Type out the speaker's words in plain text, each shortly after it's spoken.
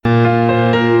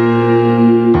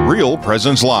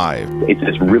Presence Live. It's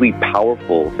this really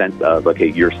powerful sense of, okay,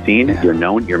 you're seen, you're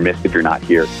known, you're missed if you're not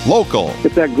here. Local.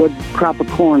 It's that good crop of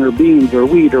corn or beans or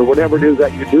wheat or whatever it is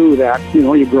that you do that,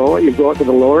 you grow it to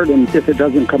the Lord, and if it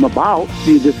doesn't come about,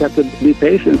 you just have to be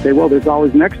patient and say, well, there's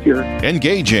always next year.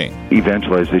 Engaging.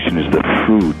 Evangelization is the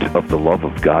fruit of the love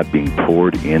of God being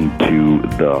poured into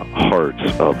the hearts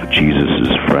of Jesus'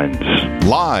 friends.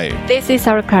 Live. This is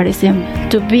our charism,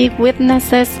 to be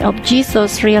witnesses of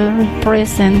Jesus' real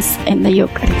presence in the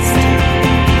Eucharist.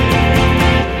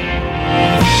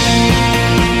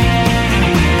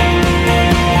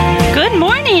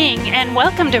 And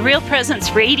welcome to Real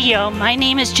Presence Radio. My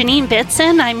name is Janine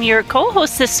Bitson. I'm your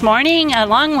co-host this morning,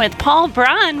 along with Paul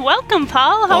Braun. Welcome,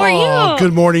 Paul. How are you?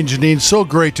 Good morning, Janine. So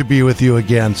great to be with you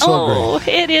again. Great.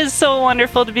 It is so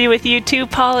wonderful to be with you too,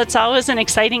 Paul. It's always an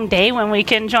exciting day when we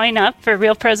can join up for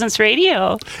Real Presence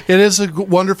Radio. It is a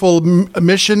wonderful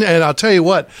mission, and I'll tell you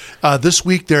what, this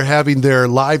week they're having their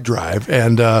live drive,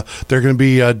 and they're going to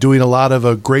be doing a lot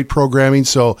of great programming.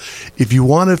 So if you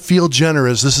want to feel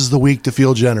generous, this is the week to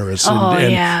feel generous.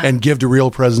 And give to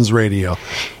Real Presence Radio.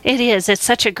 It is. It's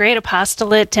such a great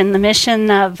apostolate in the mission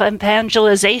of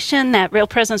evangelization that Real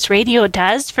Presence Radio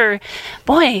does for,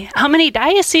 how many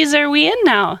dioceses are we in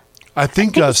now? I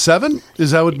think 7.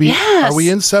 Is that would be? Yes. Are we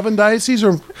in 7 dioceses?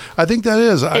 Or I think that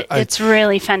is. It's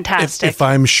really fantastic. If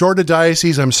I'm short a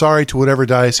diocese, I'm sorry to whatever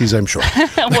diocese I'm short.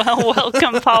 Well,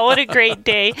 welcome, Paul. What a great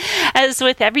day. As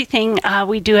with everything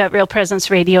we do at Real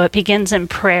Presence Radio, it begins in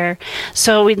prayer.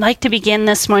 So we'd like to begin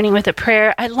this morning with a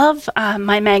prayer. I love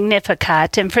my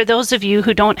Magnificat, and for those of you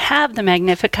who don't have the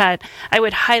Magnificat, I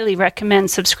would highly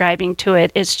recommend subscribing to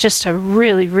it. It's just a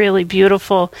really, really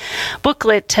beautiful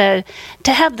booklet to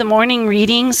have the morning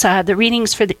readings, the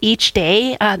readings for each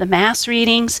day, the Mass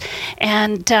readings.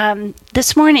 And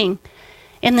this morning,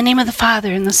 in the name of the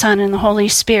Father, and the Son, and the Holy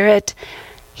Spirit,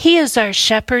 He is our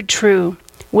shepherd true,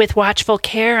 with watchful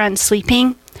care on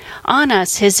sleeping, on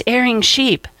us His erring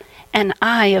sheep, an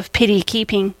eye of pity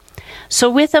keeping. So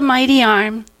with a mighty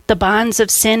arm, the bonds of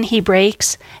sin He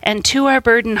breaks, and to our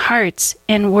burdened hearts,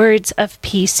 in words of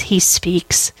peace He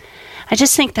speaks. I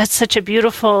just think that's such a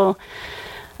beautiful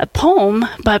a poem,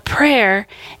 but prayer,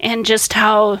 and just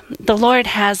how the Lord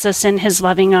has us in His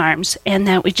loving arms, and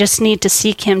that we just need to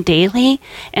seek Him daily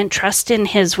and trust in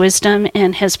His wisdom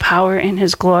and His power and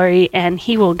His glory, and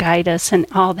He will guide us in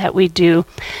all that we do,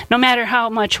 no matter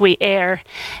how much we err.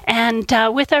 And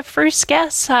with our first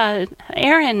guest,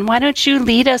 Aaron, why don't you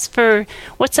lead us for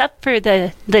what's up for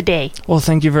the day? Well,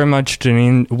 thank you very much,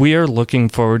 Janine. We are looking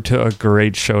forward to a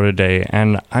great show today,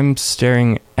 and I'm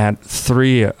staring at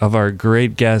 3 of our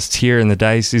great guests here in the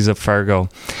Diocese of Fargo.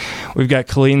 We've got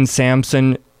Colleen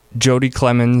Sampson, Jody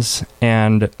Clemens,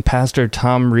 and Pastor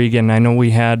Tom Regan. I know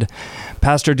we had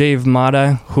Pastor Dave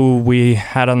Mata, who we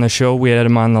had on the show. We had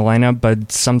him on the lineup,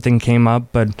 but something came up.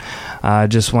 But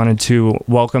just wanted to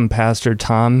welcome Pastor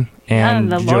Tom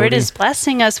and the Jody. Lord is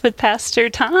blessing us with Pastor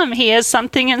Tom. He has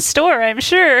something in store, I'm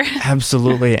sure.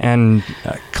 Absolutely. And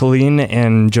Colleen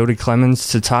and Jody Clemens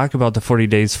to talk about the 40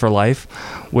 Days for Life.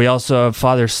 We also have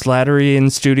Father Slattery in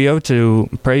studio to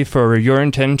pray for your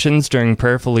intentions during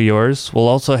Prayerfully Yours. We'll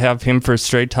also have him for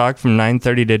Straight Talk from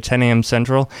 9:30 to 10 a.m.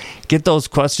 Central. Get those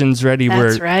questions ready.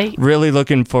 That's We're right. really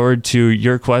looking forward to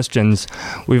your questions.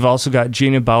 We've also got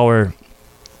Gina Bauer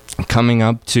coming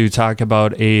up to talk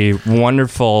about a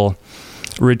wonderful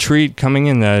retreat coming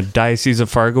in the Diocese of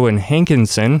Fargo in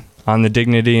Hankinson on the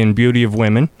dignity and beauty of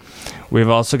women. We've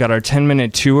also got our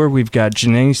 10-minute tour. We've got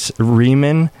Janice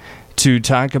Riemann to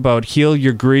talk about Heal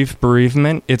Your Grief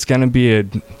Bereavement. It's going to be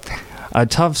a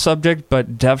tough subject,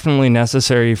 but definitely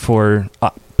necessary for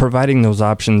providing those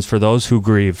options for those who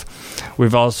grieve.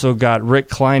 We've also got Rick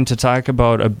Klein to talk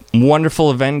about a wonderful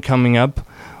event coming up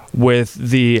with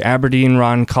the Aberdeen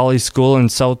Ron Colley School in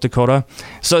South Dakota.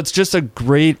 So it's just a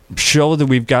great show that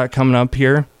we've got coming up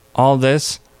here. All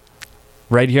this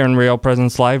right here in Real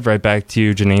Presence Live. Right back to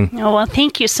you, Janine. Oh, well,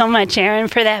 thank you so much, Aaron,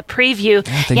 for that preview.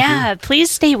 Thank you. Please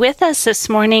stay with us this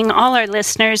morning, all our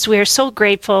listeners. We are so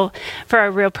grateful for our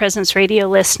Real Presence Radio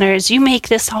listeners. You make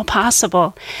this all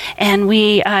possible. And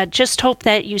we just hope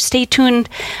that you stay tuned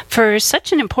for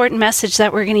such an important message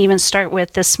that we're going to even start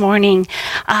with this morning.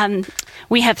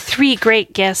 We have 3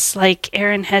 great guests, like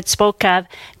Aaron had spoke of.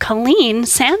 Colleen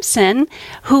Sampson,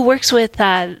 who works with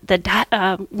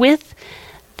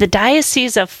the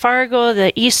Diocese of Fargo,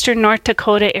 the Eastern North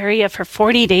Dakota area for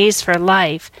 40 Days for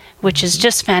Life, which is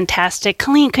just fantastic.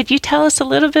 Colleen, could you tell us a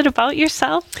little bit about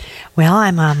yourself? Well,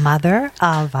 I'm a mother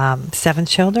of 7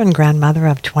 children, grandmother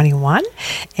of 21,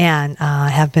 and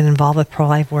have been involved with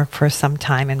pro-life work for some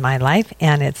time in my life,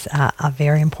 and it's a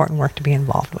very important work to be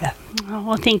involved with. Oh,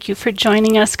 well, thank you for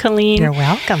joining us, Colleen. You're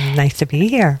welcome. Nice to be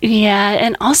here. Yeah,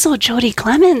 and also Jody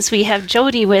Clemens. We have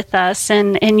Jody with us,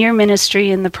 and your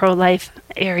ministry in the pro-life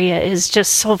area is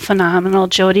just so phenomenal.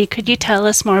 Jody, could you tell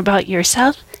us more about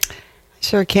yourself?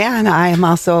 Sure can. I am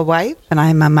also a wife, and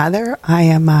I'm a mother. I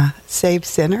am a saved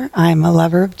sinner. I'm a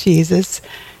lover of Jesus,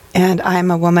 and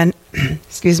I'm a woman,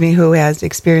 who has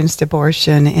experienced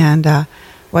abortion and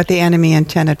what the enemy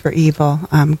intended for evil.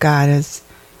 God has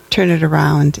turned it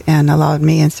around and allowed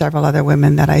me and several other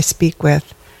women that I speak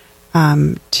with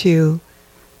to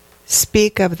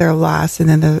speak of their loss and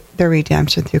then their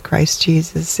redemption through Christ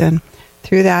Jesus. And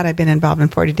through that, I've been involved in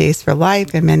 40 Days for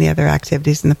Life and many other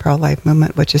activities in the pro-life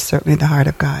movement, which is certainly the heart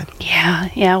of God.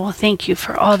 Yeah. Well, thank you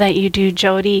for all that you do,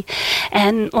 Jody.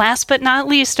 And last but not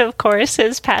least, of course,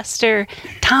 is Pastor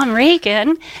Tom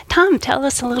Reagan. Tom, tell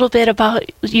us a little bit about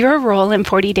your role in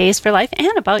 40 Days for Life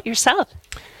and about yourself.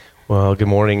 Well, good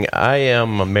morning. I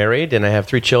am married, and I have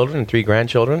 3 children and 3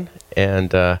 grandchildren,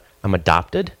 and I'm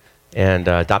adopted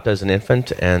as an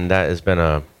infant, and that has been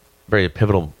a very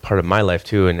pivotal part of my life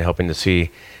too, in helping to see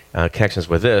connections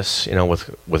with this,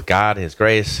 with God, His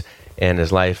grace, and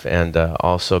His life, and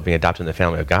also being adopted in the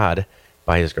family of God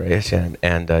by His grace, and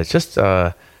it's just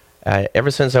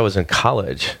ever since I was in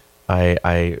college,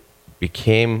 I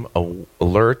became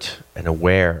alert and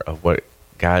aware of what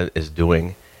God is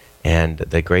doing, and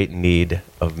the great need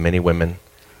of many women,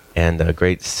 and the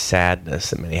great sadness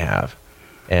that many have,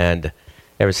 and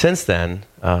ever since then.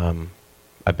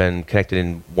 I've been connected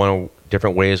in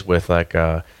different ways with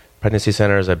pregnancy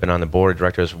centers. I've been on the board of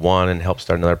directors of one and helped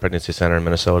start another pregnancy center in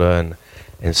Minnesota,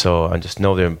 and so I just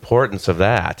know the importance of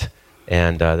that,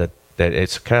 and that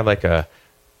it's kind of like a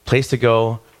place to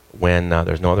go when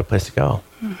there's no other place to go.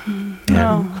 Mm-hmm.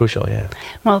 Yeah, crucial, yeah.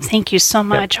 Well, thank you so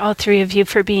much, all 3 of you,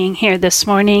 for being here this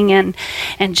morning and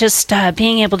just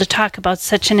being able to talk about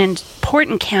such an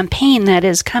important campaign that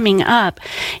is coming up.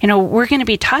 We're going to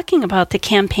be talking about the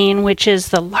campaign, which is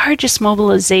the largest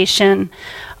mobilization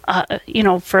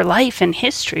for life in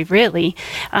history, really.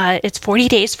 It's 40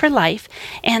 Days for Life.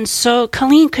 And so,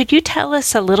 Colleen, could you tell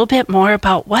us a little bit more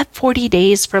about what 40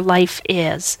 Days for Life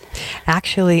is?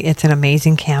 Actually, it's an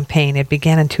amazing campaign. It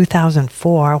began in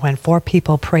 2004 when 4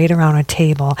 people prayed around a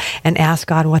table and asked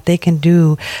God what they can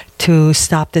do to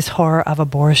stop this horror of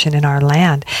abortion in our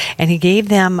land. And He gave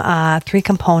them 3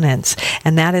 components,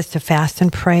 and that is to fast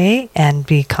and pray and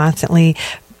be constantly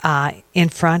in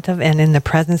front of and in the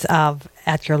presence of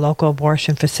at your local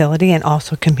abortion facility, and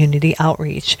also community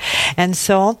outreach. And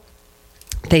so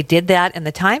they did that, and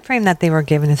the time frame that they were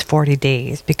given is 40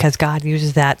 days, because God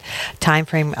uses that time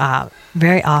frame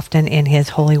very often in His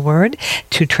holy word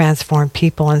to transform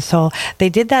people. And so they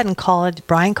did that in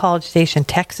Bryan College Station,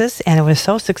 Texas, and it was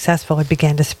so successful it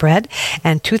began to spread.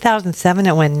 And 2007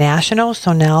 it went national,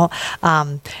 so now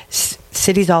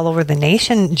cities all over the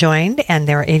nation joined, and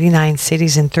there are 89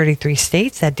 cities in 33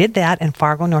 states that did that, and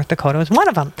Fargo, North Dakota was one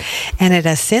of them. And it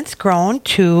has since grown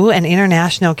to an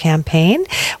international campaign,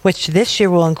 which this year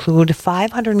will include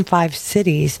 505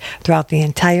 cities throughout the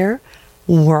entire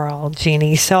world,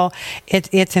 Jeannie. So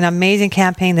it's an amazing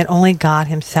campaign that only God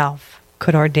Himself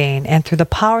could ordain, and through the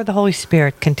power of the Holy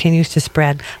Spirit continues to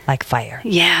spread like fire.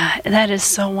 Yeah, that is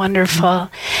so wonderful.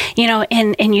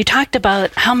 And you talked about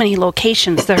how many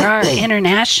locations there are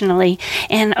internationally,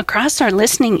 and across our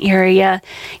listening area,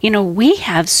 we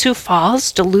have Sioux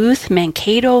Falls, Duluth,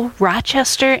 Mankato,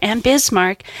 Rochester, and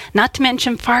Bismarck, not to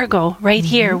mention Fargo right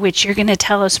here, which you're going to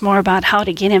tell us more about how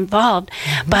to get involved.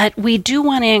 But we do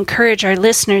want to encourage our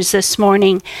listeners this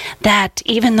morning that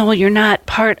even though you're not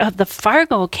part of the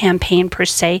Fargo campaign per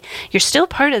se, you're still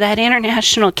part of that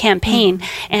international campaign,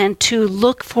 and to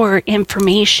look for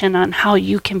information on how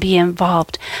you can be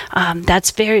involved.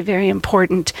 That's very, very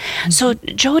important. So,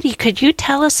 Jody, could you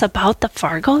tell us about the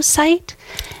Fargo site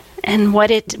and what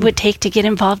it would take to get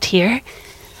involved here?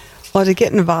 Well, to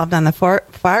get involved on the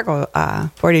Fargo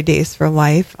 40 Days for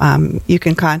Life, you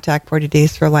can contact 40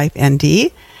 Days for Life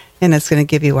ND, and it's going to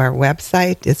give you our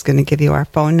website. It's going to give you our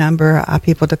phone number,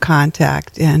 people to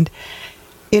contact, and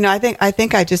I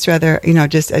think I'd just rather,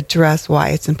 just address why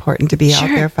it's important to be out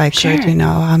there, if I could.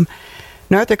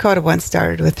 North Dakota once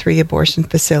started with 3 abortion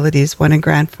facilities, one in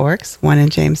Grand Forks, one in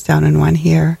Jamestown, and one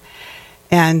here.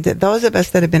 And those of us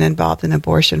that have been involved in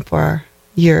abortion for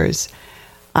years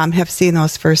have seen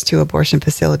those first 2 abortion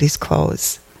facilities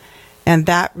close. And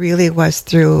that really was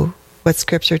through what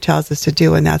Scripture tells us to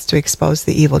do, and that's to expose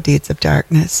the evil deeds of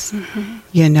darkness.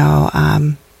 You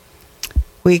know,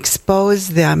 we expose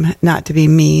them not to be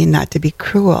mean, not to be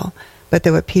cruel, but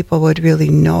that what people would really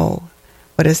know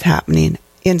what is happening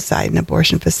inside an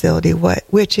abortion facility,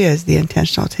 which is the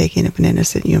intentional taking of an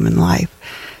innocent human life.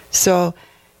 So,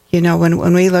 you know,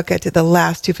 when we look at the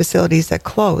last 2 facilities that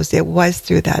closed, it was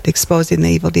through that, exposing the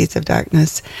evil deeds of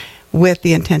darkness with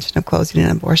the intention of closing an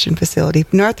abortion facility.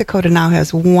 North Dakota now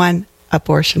has 1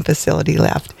 abortion facility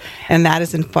left, and that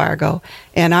is in Fargo.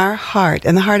 And our heart,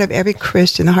 and the heart of every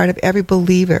Christian, the heart of every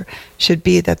believer, should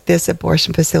be that this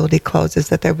abortion facility closes,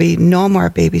 that there be no more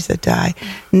babies that die,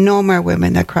 no more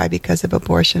women that cry because of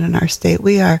abortion in our state.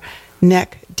 We are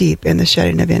neck deep in the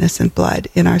shedding of innocent blood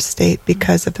in our state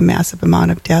because of the massive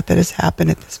amount of death that has happened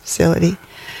at this facility.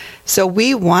 So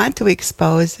we want to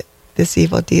expose this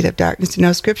evil deed of darkness. You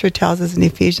know, Scripture tells us in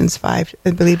Ephesians 5,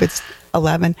 I believe it's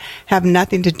 11, have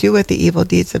nothing to do with the evil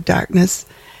deeds of darkness,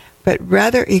 but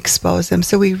rather expose them.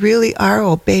 So we really are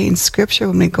obeying Scripture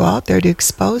when we go out there to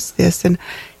expose this. And,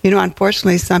 you know,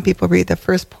 unfortunately, some people read the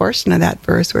first portion of that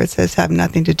verse where it says have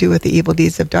nothing to do with the evil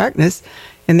deeds of darkness,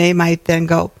 and they might then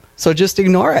go, so just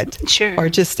ignore it. Sure. Or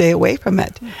just stay away from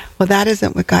it. Well, that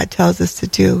isn't what God tells us to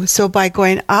do. So by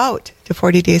going out to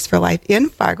 40 Days for Life in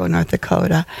Fargo, North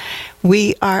Dakota,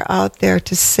 we are out there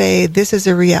to say this is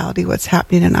a reality, what's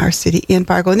happening in our city in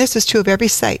Fargo. And this is true of every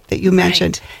site that you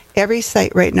mentioned. Right. Every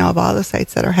site right now, of all the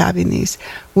sites that are having these,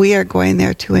 we are going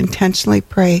there to intentionally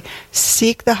pray,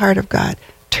 seek the heart of God,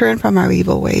 turn from our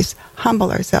evil ways,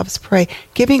 humble ourselves, pray,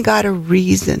 giving God a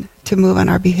reason to move on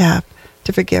our behalf,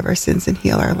 to forgive our sins and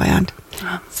heal our land.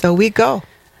 So we go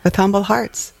with humble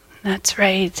hearts. That's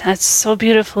right. That's so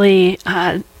beautifully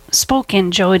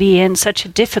spoken, Jody, and such a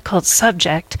difficult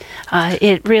subject.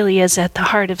 It really is at the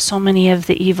heart of so many of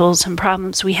the evils and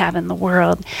problems we have in the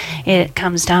world. It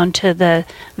comes down to the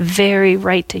very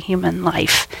right to human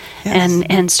life, yes.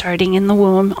 and starting in the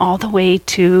womb all the way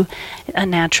to a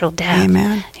natural death.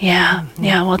 Amen. Yeah.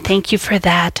 Well, thank you for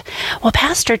that. Well,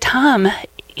 Pastor Tom,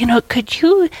 you know, could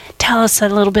you tell us a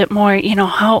little bit more, you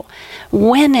know,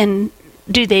 when and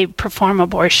do they perform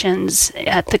abortions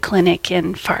at the clinic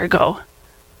in Fargo?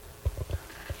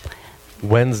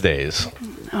 Wednesdays.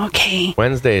 Okay.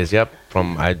 Wednesdays, yep.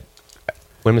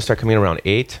 Women start coming around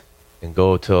 8 and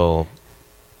go till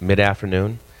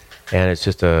mid-afternoon. And it's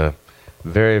just a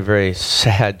very, very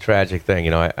sad, tragic thing.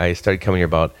 You know, I started coming here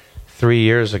about 3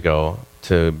 years ago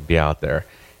to be out there.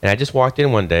 And I just walked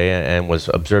in one day and was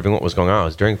observing what was going on. It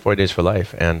was during 40 Days for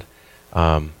Life. And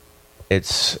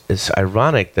it's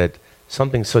ironic that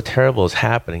something so terrible is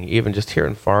happening, even just here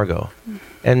in Fargo.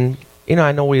 And, you know,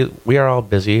 I know we are all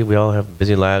busy. We all have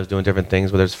busy lives doing different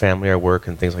things, whether it's family or work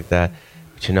and things like that.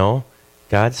 But, you know,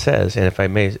 God says, and if I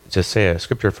may just say a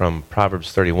scripture from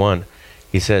Proverbs 31,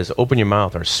 he says, open your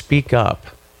mouth or speak up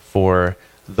for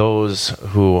those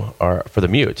who are, for the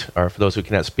mute, or for those who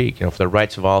cannot speak, you know, for the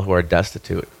rights of all who are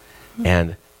destitute.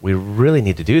 And we really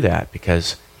need to do that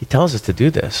because he tells us to do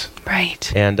this.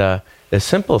 Right. And there's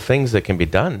simple things that can be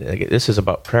done. This is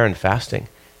about prayer and fasting.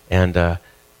 And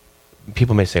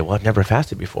people may say, well, I've never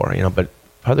fasted before, you know, but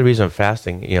part of the reason of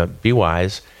fasting, you know, be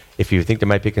wise. If you think there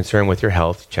might be concern with your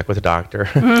health, check with a doctor,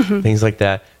 things like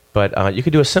that. But you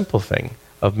could do a simple thing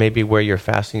of maybe where you're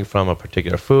fasting from a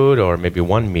particular food or maybe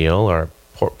one meal or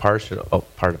part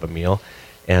of a meal.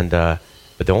 And but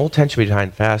the whole intention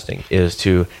behind fasting is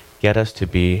to get us to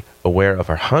be aware of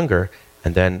our hunger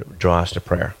and then draw us to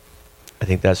prayer. I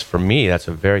think that's, for me, that's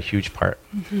a very huge part.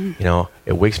 You know,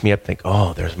 it wakes me up, think,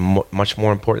 oh, there's much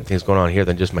more important things going on here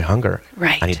than just my hunger.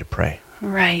 Right. I need to pray.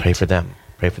 Right. Pray for them.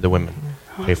 Pray for the women.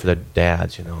 Pray for the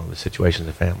dads, you know, the situations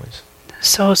of families.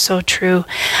 So, so true.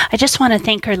 I just want to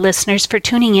thank our listeners for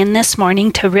tuning in this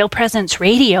morning to Real Presence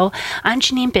Radio. I'm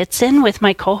Janine Bitson with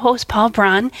my co-host Paul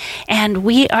Braun, and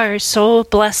we are so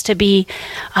blessed to be,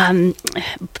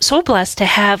 to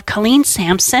have Colleen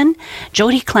Sampson,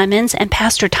 Jody Clemens, and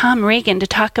Pastor Tom Reagan to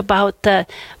talk about the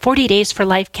 40 Days for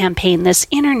Life campaign, this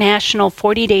international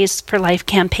 40 Days for Life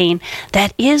campaign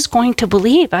that is going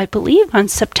to I believe, on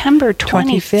September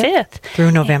 25th.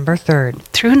 Through November 3rd.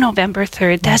 Through November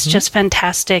 3rd. That's just fantastic.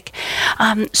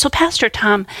 So, Pastor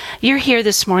Tom, you're here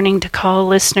this morning to call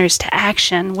listeners to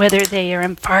action, whether they are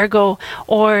in Fargo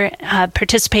or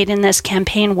participate in this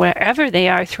campaign wherever they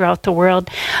are throughout the world.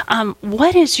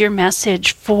 What is your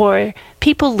message for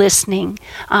people listening?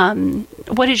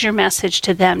 What is your message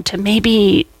to them to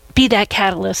maybe be that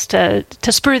catalyst to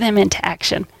spur them into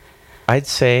action? I'd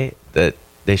say that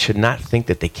they should not think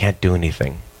that they can't do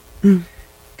anything.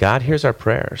 God hears our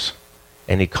prayers.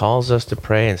 And he calls us to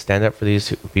pray and stand up for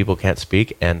these people who can't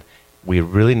speak. And we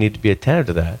really need to be attentive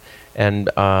to that. And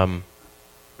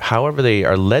however they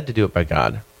are led to do it by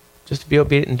God, just to be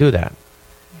obedient and do that.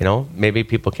 You know, maybe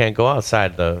people can't go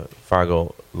outside the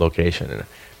Fargo location, and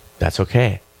that's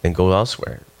okay. Then go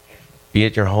elsewhere. Be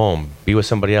at your home. Be with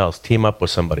somebody else. Team up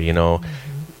with somebody, you know.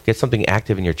 Get something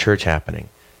active in your church happening.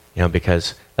 You know,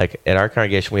 because like at our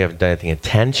congregation, we haven't done anything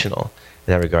intentional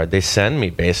in that regard. They send me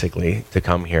basically to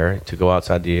come here, to go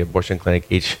outside the abortion clinic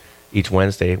each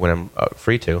Wednesday when I'm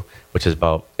free to, which is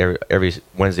about every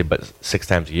Wednesday, but 6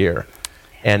 times a year.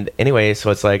 And anyway,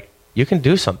 so it's like, you can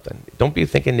do something. Don't be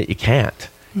thinking that you can't,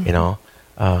 you know.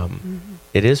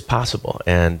 It is possible.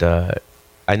 And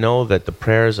I know that the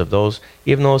prayers of those,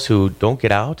 even those who don't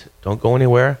get out, don't go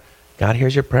anywhere, God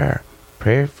hears your prayer.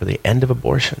 Pray for the end of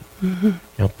abortion. You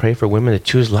know, pray for women to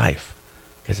choose life,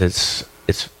 because it's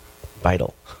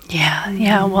vital.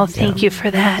 Yeah. Well, thank you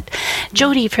for that.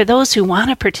 Jody, for those who want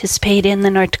to participate in the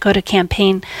North Dakota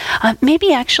campaign,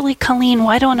 maybe actually, Colleen,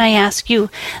 why don't I ask you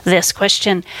this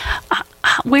question?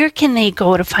 Where can they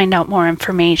go to find out more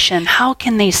information? How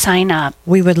can they sign up?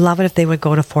 We would love it if they would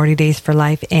go to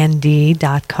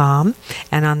 40daysforlifend.com,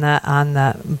 and on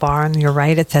the bar on your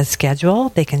right it says schedule.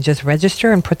 They can just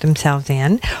register and put themselves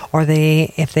in, or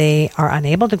if they are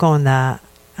unable to go on the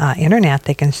internet,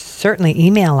 they can certainly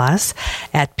email us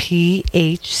at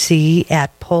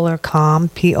phc@polarcom,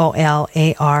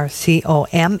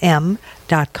 polarcomm.com,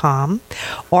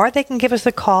 or they can give us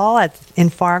a call in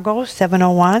Fargo,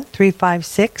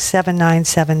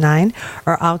 701-356-7979,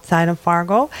 or outside of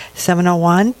Fargo,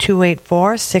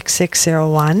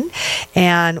 701-284-6601.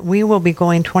 And we will be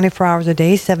going 24 hours a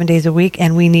day, 7 days a week,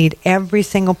 and we need every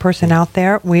single person out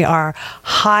there. We are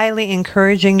highly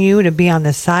encouraging you to be on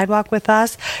the sidewalk with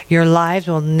us. Your lives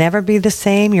will never be the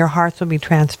same. Your hearts will be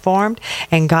transformed,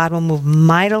 and God will move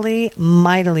mightily,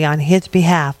 mightily on His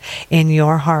behalf in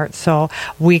your heart. So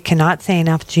we cannot say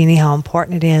enough, Jeannie, how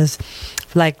important it is,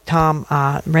 like Tom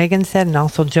Reagan said, and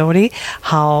also Jody,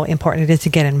 how important it is to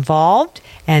get involved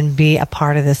and be a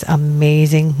part of this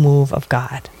amazing move of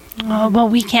God. Oh, well,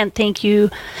 we can't thank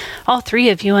you, all three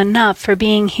of you, enough for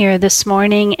being here this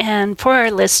morning. And for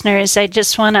our listeners, I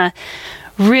just want to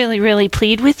really, really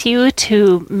plead with you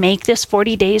to make this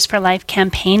 40 Days for Life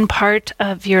campaign part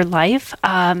of your life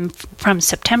from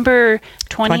September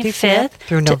 25th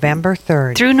through November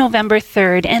 3rd. Through November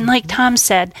 3rd. And like Tom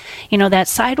said, you know, that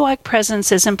sidewalk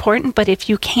presence is important, but if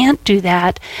you can't do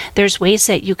that, there's ways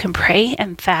that you can pray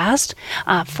and fast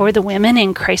for the women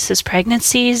in crisis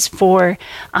pregnancies, for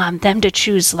them to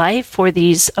choose life, for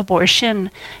these abortion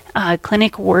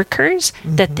clinic workers,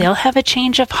 that they'll have a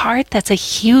change of heart. That's a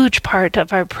huge part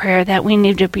of our prayer, that we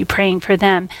need to be praying for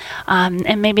them.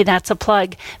 And maybe that's a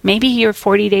plug. Maybe your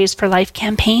 40 Days for Life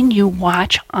campaign you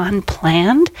watch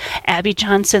Unplanned, Abby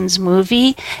Johnson's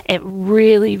movie. It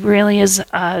really, really is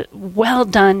a well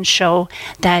done show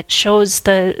that shows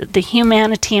the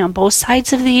humanity on both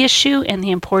sides of the issue and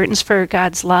the importance for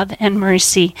God's love and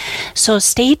mercy. So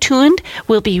stay tuned.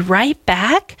 We'll be right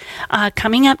back.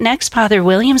 Coming up next, Father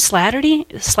William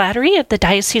Slattery of the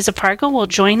Diocese of Fargo will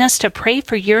join us to pray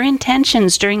for your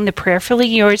intentions during the Prayerfully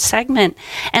Yours segment.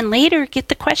 And later, get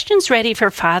the questions ready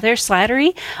for Father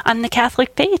Slattery on the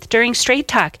Catholic faith during Straight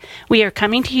Talk. We are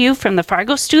coming to you from the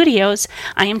Fargo studios.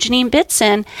 I am Janine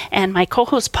Bitson, and my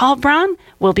co-host Paul Braun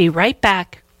will be right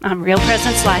back on Real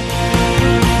Presence Live.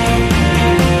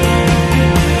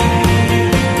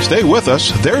 Stay with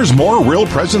us. There's more Real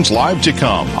Presence Live to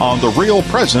come on the Real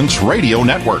Presence Radio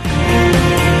Network.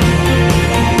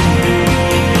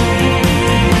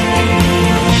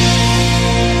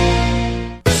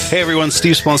 Hey everyone,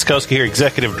 Steve Splonskowski here,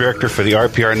 Executive Director for the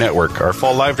RPR Network. Our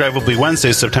fall live drive will be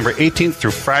Wednesday, September 18th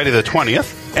through Friday the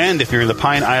 20th. And if you're in the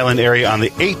Pine Island area on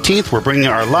the 18th, we're bringing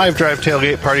our live drive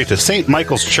tailgate party to St.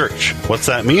 Michael's Church. What's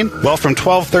that mean? Well, from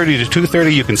 12:30 to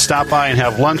 2:30, you can stop by and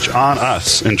have lunch on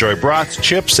us. Enjoy brats,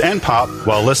 chips, and pop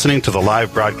while listening to the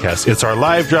live broadcast. It's our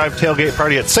live drive tailgate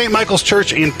party at St. Michael's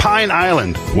Church in Pine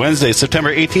Island. Wednesday,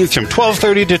 September 18th from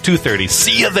 12:30 to 2:30.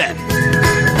 See you then.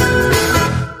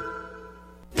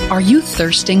 Are you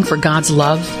thirsting for God's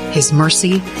love, His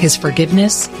mercy, His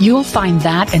forgiveness? You'll find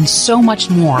that and so much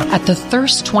more at the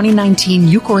Thirst 2019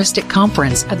 Eucharistic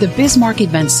Conference at the Bismarck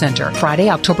Events Center, Friday,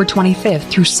 October 25th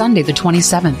through Sunday the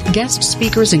 27th. Guest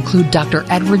speakers include Dr.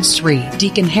 Edward Sri,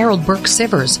 Deacon Harold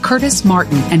Burke-Sivers, Curtis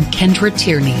Martin, and Kendra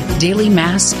Tierney. Daily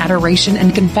Mass, adoration,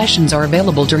 and confessions are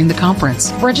available during the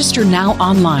conference. Register now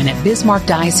online at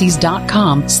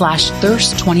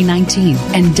bismarckdiocese.com/Thirst2019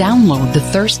 and download the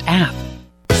Thirst app.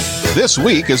 This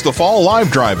week is the Fall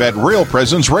Live Drive at Real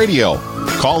Presence Radio.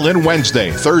 Call in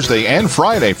Wednesday, Thursday, and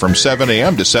Friday from 7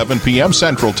 a.m. to 7 p.m.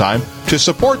 Central Time to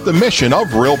support the mission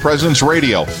of Real Presence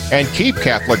Radio and keep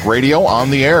Catholic radio on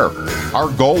the air. Our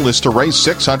goal is to raise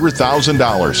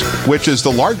 $600,000, which is the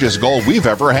largest goal we've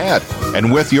ever had.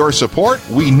 And with your support,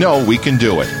 we know we can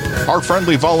do it. Our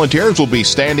friendly volunteers will be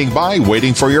standing by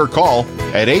waiting for your call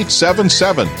at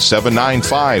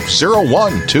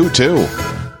 877-795-0122.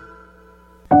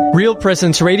 Real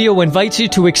Presence Radio invites you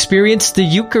to experience the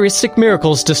Eucharistic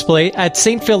Miracles display at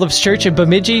St. Philip's Church in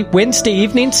Bemidji Wednesday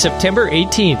evening, September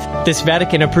 18th. This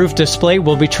Vatican-approved display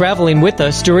will be traveling with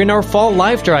us during our fall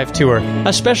live drive tour.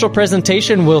 A special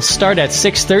presentation will start at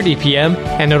 6:30 p.m.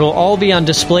 and it'll all be on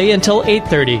display until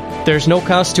 8:30. There's no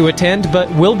cost to attend,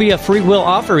 but will be a free will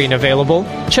offering available.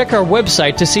 Check our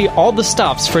website to see all the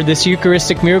stops for this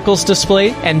Eucharistic Miracles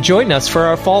display and join us for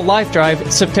our fall live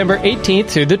drive September 18th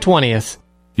through the 20th.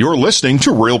 You're listening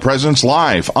to Real Presence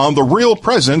Live on the Real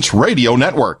Presence Radio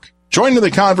Network. Join in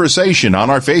the conversation on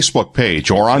our Facebook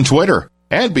page or on Twitter.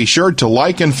 And be sure to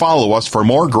like and follow us for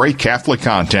more great Catholic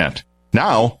content.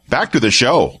 Now, back to the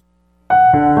show. I'd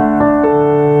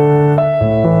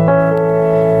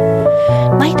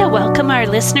like to welcome our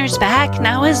listeners back.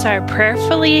 Now is our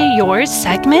Prayerfully Yours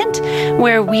segment,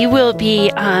 where we will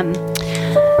be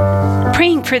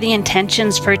praying for the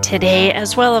intentions for today,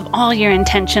 as well as all your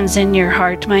intentions in your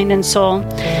heart, mind, and soul.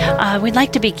 We'd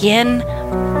like to begin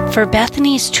for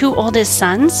Bethany's two oldest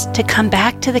sons to come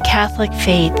back to the Catholic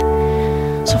faith.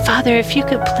 So, Father, if you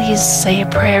could please say a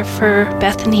prayer for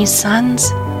Bethany's sons.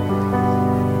 In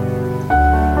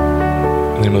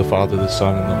the name of the Father, the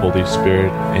Son, and the Holy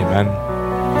Spirit. Amen.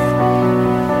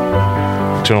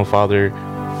 Eternal Father,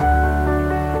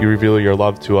 you reveal your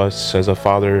love to us as a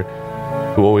father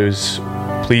who always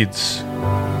pleads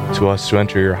to us to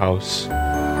enter your house.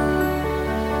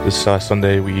 This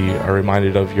Sunday, we are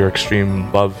reminded of your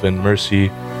extreme love and mercy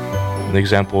and the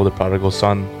example of the prodigal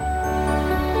son.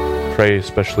 Pray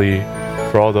especially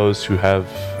for all those who have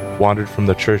wandered from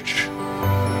the church,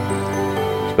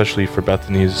 especially for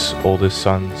Bethany's oldest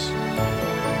sons.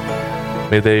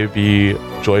 May they be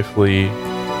joyfully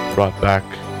brought back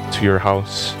to your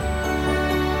house.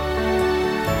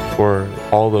 For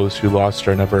all those who lost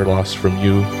are never lost from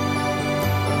you,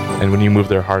 and when you move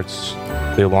their hearts,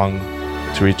 they long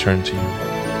to return to you.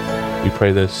 We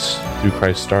pray this through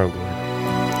Christ our Lord.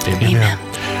 Amen. Amen.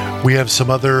 We have some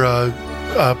other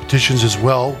petitions as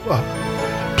well.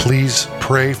 Please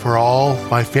pray for all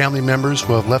my family members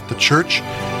who have left the church.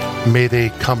 May they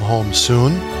come home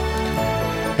soon.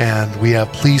 And we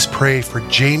have please pray for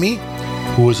Jamie,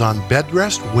 who is on bed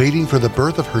rest waiting for the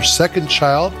birth of her second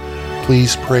child.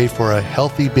 Please pray for a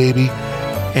healthy baby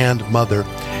and mother.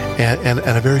 And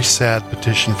a very sad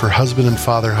petition for husband and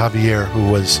father Javier, who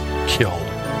was killed.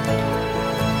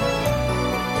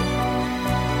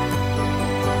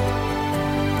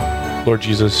 Lord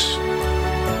Jesus,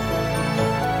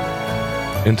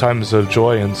 in times of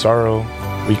joy and sorrow,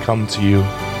 we come to you.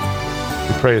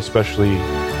 We pray especially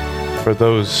for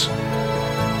those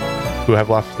who have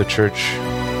left the church.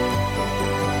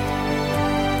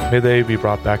 May they be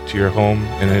brought back to your home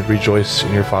and rejoice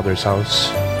in your Father's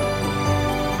house.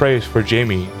 Pray for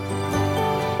Jamie,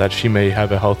 that she may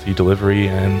have a healthy delivery,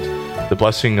 and the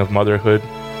blessing of motherhood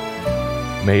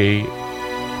may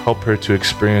help her to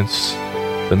experience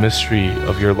the mystery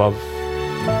of your love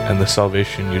and the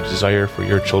salvation you desire for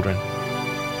your children.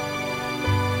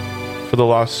 For the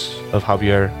loss of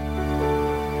Javier,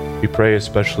 we pray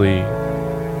especially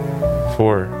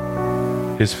for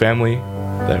his family,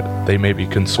 that they may be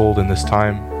consoled in this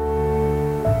time.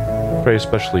 Pray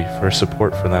especially for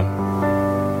support for them.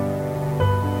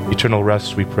 Eternal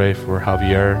rest we pray for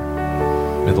Javier.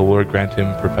 May the Lord grant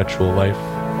him perpetual life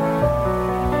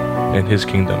in his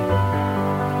kingdom.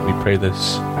 We pray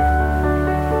this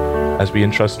as we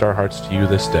entrust our hearts to you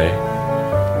this day.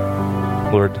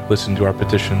 Lord, listen to our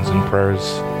petitions and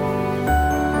prayers,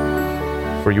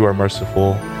 for you are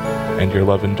merciful and your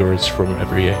love endures from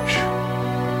every age.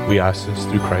 We ask this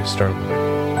through Christ our Lord.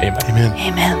 Amen. Amen.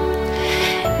 Amen.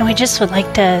 And we just would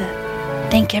like to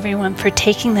thank everyone for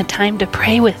taking the time to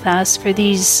pray with us for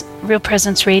these Real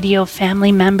Presence Radio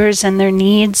family members and their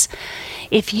needs.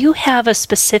 If you have a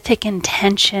specific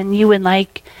intention you would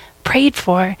like prayed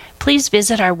for, please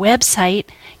visit our website,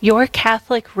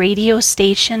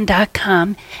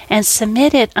 yourcatholicradiostation.com, and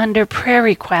submit it under prayer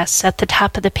requests at the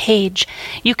top of the page.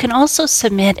 You can also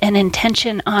submit an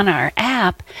intention on our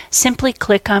app. Simply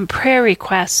click on prayer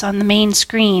requests on the main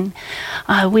screen.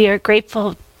 We are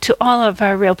grateful to all of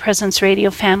our Real Presence Radio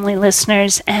family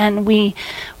listeners, and we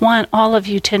want all of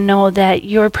you to know that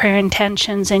your prayer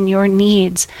intentions and your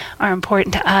needs are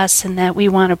important to us, and that we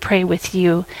want to pray with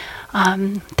you.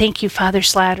 Thank you, Father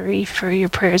Slattery, for your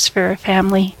prayers for our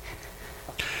family.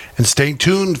 And stay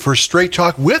tuned for Straight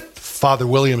Talk with Father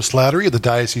William Slattery of the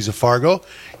Diocese of Fargo.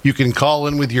 You can call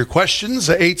in with your questions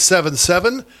at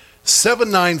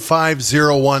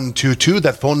 877-795-0122.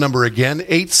 That phone number again,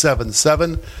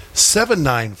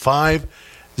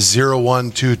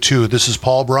 877-795-0122. This is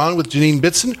Paul Braun with Janine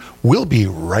Bitson. We'll be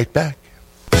right back.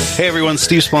 Hey everyone,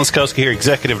 Steve Splonskowski here,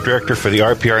 Executive Director for the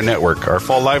RPR Network. Our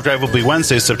fall live drive will be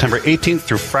Wednesday, September 18th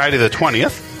through Friday the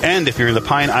 20th. And if you're in the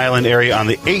Pine Island area on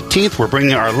the 18th, we're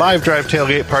bringing our live drive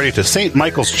tailgate party to St.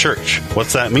 Michael's Church.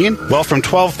 What's that mean? Well, from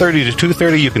 12:30 to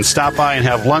 2:30, you can stop by and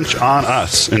have lunch on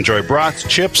us. Enjoy brats,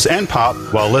 chips, and pop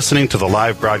while listening to the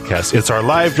live broadcast. It's our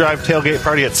live drive tailgate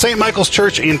party at St. Michael's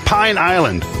Church in Pine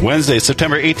Island. Wednesday,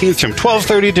 September 18th from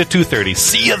 12:30 to 2:30.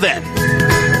 See you then.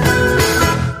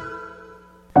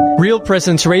 Real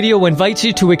Presence Radio invites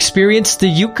you to experience the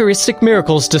Eucharistic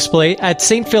Miracles display at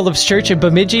St. Philip's Church in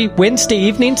Bemidji Wednesday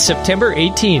evening, September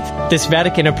 18th. This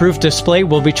Vatican-approved display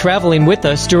will be traveling with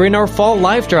us during our fall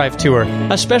live drive tour.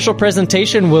 A special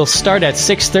presentation will start at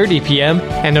 6:30 p.m.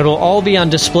 and it'll all be on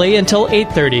display until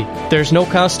 8:30. There's no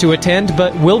cost to attend,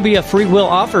 but will be a free will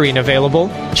offering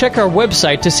available. Check our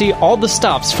website to see all the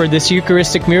stops for this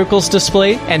Eucharistic Miracles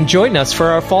display and join us for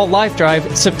our fall live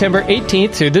drive September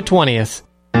 18th through the 20th.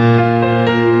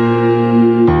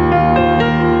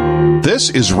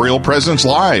 This is Real Presence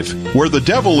Live, where the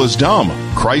devil is dumb,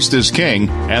 Christ is king,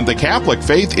 and the Catholic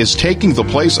faith is taking the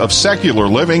place of secular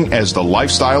living as the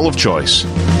lifestyle of choice.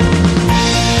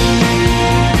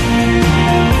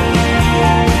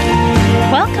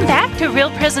 Welcome back to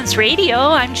Real Presence Radio.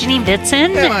 I'm Janine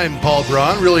Bitson. And I'm Paul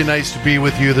Braun. Really nice to be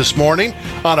with you this morning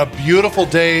on a beautiful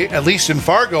day, at least in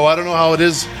Fargo. I don't know how it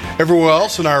is everywhere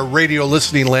else in our radio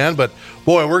listening land, but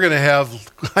boy, we're going to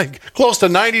have like close to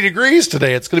 90 degrees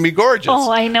today. It's going to be gorgeous.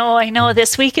 Oh, I know.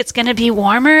 This week it's going to be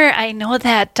warmer. I know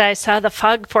that I saw the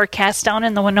fog forecast down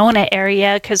in the Winona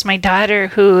area because my daughter,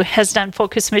 who has done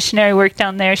Focus Missionary work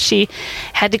down there, she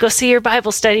had to go see her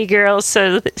Bible study girls.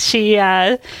 So she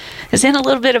is in a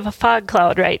little bit of a fog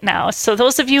cloud right now. So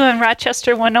those of you in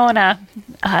Rochester, Winona,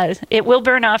 it will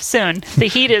burn off soon. The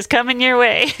heat is coming your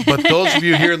way. But those of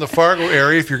you here in the Fargo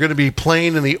area, if you're going to be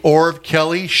playing in the Orv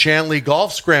Kelly Shanley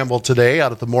Golf Scramble today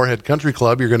out at the Moorhead Country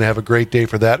Club, you're going to have a great day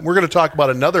for that. And we're going to talk about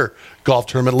another golf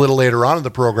tournament a little later on in the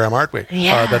program, aren't we?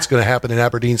 Yeah. That's going to happen in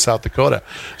Aberdeen, South Dakota.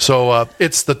 So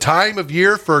it's the time of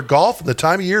year for golf and the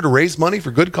time of year to raise money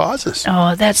for good causes.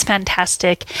 Oh, that's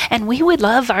fantastic. And we would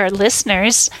love our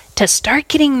listeners to start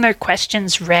getting their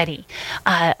questions ready.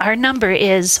 Our number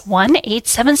is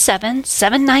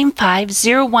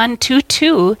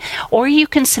 1-877-795-0122, or you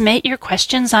can submit your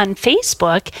questions on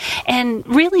Facebook. And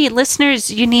really, listeners,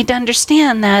 you need to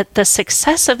understand that the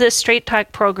success of this Straight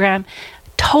Talk program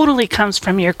totally comes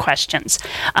from your questions.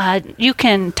 You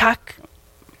can talk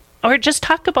or just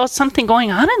talk about something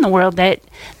going on in the world that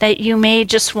you may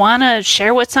just want to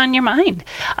share what's on your mind.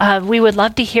 We would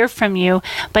love to hear from you,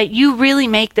 but you really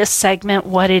make this segment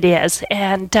what it is.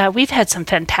 And we've had some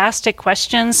fantastic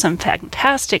questions, some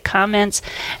fantastic comments.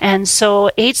 And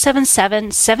so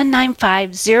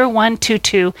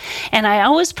 877-795-0122. And I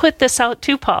always put this out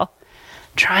too, Paul.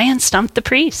 Try and stump the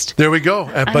priest. There we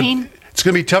go. It's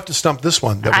going to be tough to stump this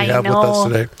one that we have with us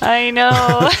today. I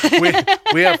know.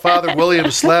 we have Father William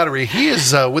Slattery. He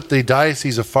is with the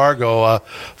Diocese of Fargo.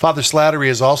 Father Slattery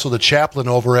is also the chaplain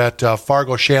over at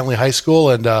Fargo Shanley High School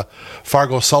and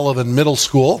Fargo Sullivan Middle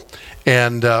School,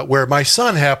 and where my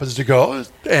son happens to go.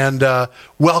 And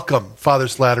welcome, Father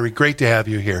Slattery. Great to have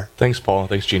you here. Thanks, Paul.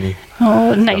 Thanks, Jeannie.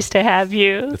 Oh, nice to have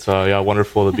you. It's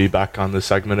wonderful to be back on this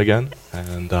segment again,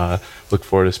 and look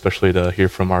forward especially to hear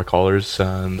from our callers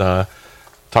and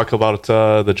talk about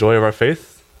the joy of our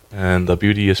faith and the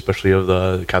beauty especially of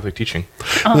the Catholic teaching.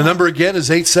 The number again is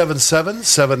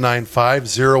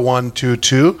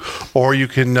 877-795-0122, or you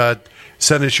can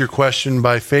send us your question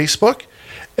by Facebook.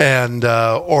 And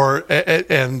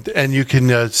you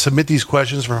can submit these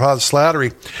questions for Father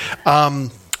Slattery.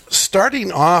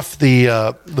 Starting off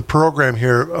the program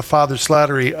here, Father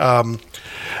Slattery,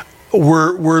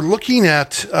 we're looking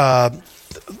at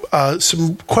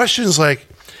some questions like,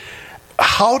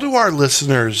 how do our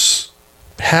listeners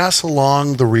pass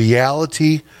along the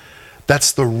reality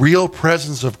that's the real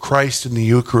presence of Christ in the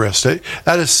Eucharist?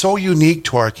 That is so unique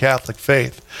to our Catholic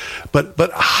faith.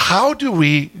 But how do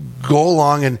we go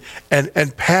along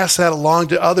and pass that along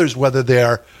to others, whether they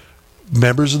are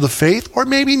members of the faith or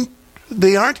maybe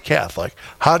they aren't Catholic?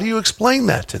 How do you explain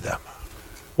that to them?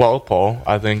 Well, Paul,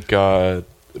 I think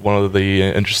one of the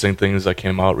interesting things that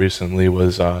came out recently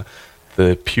was the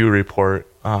Pew report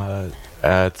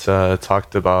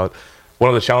talked about one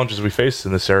of the challenges we face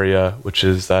in this area, which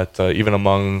is that even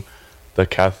among the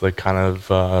Catholic kind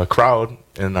of crowd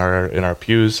in our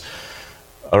pews,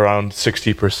 around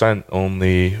 60%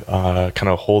 only kind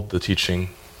of hold the teaching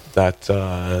that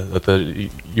the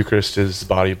Eucharist is the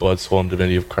body, blood, soul, and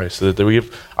divinity of Christ. So that we've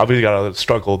obviously got a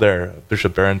struggle there.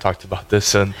 Bishop Barron talked about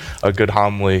this in a good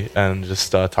homily, and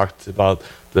just talked about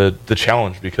the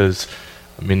challenge, because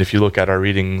I mean, if you look at our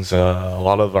readings, a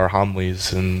lot of our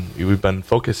homilies, and we've been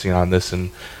focusing on this,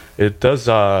 and it does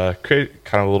create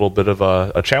kind of a little bit of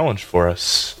a challenge for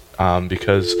us,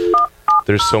 because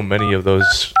there's so many of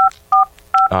those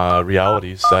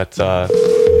realities that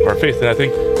our faith. And I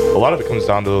think a lot of it comes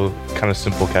down to kind of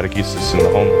simple catechesis in the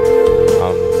home.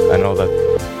 I know that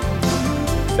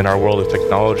in our world of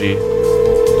technology,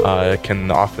 it can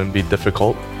often be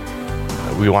difficult.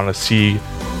 We want to see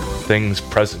things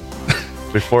present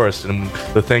before us, and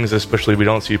the things especially we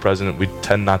don't see present, we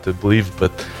tend not to believe.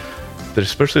 But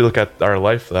especially look at our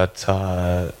life, that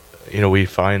we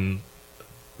find,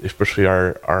 especially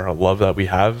our love that we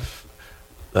have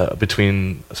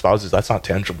between spouses, that's not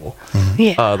tangible.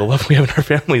 Yeah. The love we have in our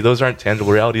family, those aren't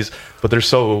tangible realities, but they're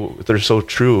so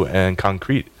true and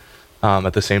concrete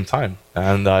at the same time.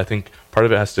 And I think part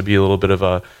of it has to be a little bit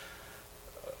of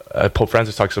Pope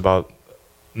Francis talks about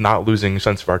not losing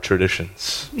sense of our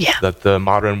traditions. Yeah. That the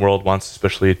modern world wants,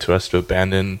 especially to us, to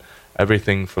abandon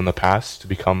everything from the past to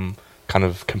become kind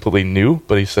of completely new.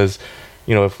 But he says,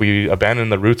 if we abandon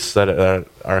the roots that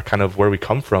are kind of where we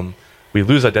come from, we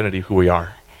lose identity, who we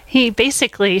are. He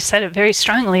basically said it very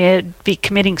strongly. It'd be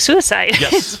committing suicide,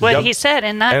 yes. is what he said,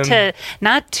 and not to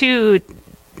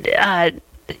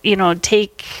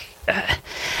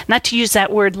not to use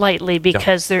that word lightly,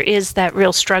 because there is that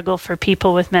real struggle for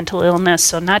people with mental illness.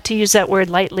 So not to use that word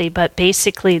lightly, but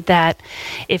basically that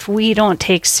if we don't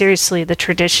take seriously the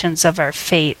traditions of our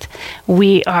faith,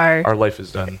 our life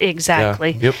is done.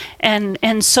 Exactly. Yeah. Yep.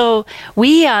 And so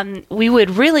we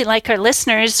would really like our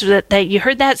listeners that you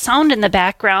heard that sound in the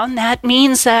background. That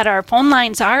means that our phone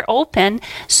lines are open.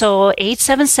 So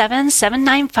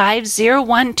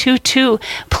 877-795-0122.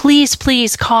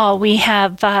 Please call. We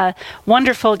have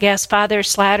wonderful guest, Father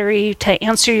Slattery, to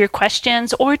answer your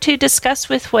questions or to discuss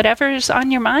with whatever's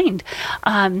on your mind.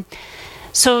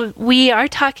 So we are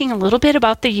talking a little bit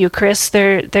about the Eucharist.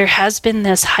 There has been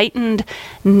this heightened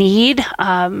need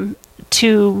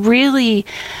to really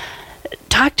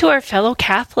talk to our fellow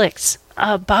Catholics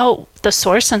about the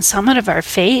source and summit of our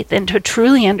faith, and to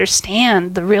truly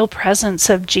understand the real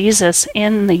presence of Jesus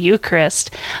in the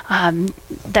Eucharist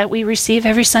that we receive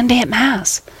every Sunday at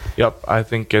Mass. Yep, I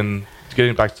think, in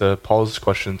getting back to Paul's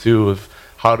question too, of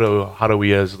how do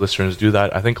we as listeners do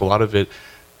that? I think a lot of it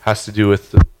has to do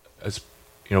with, as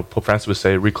Pope Francis would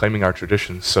say, reclaiming our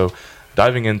traditions. So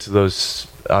diving into those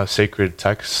sacred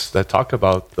texts that talk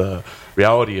about the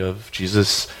reality of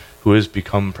Jesus, who has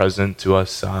become present to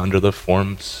us under the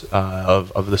forms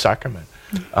of the sacrament,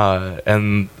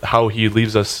 and how he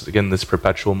leaves us, again, this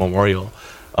perpetual memorial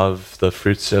of the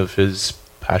fruits of his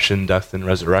passion, death, and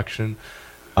resurrection.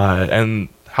 And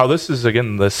how this is,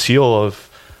 again, the seal of,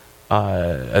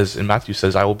 as in Matthew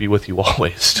says, I will be with you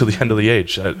always to the end of the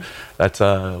age. That's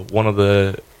one of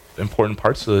the important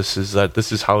parts of this, is that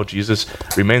this is how Jesus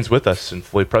remains with us and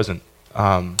fully present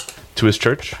to his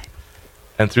church.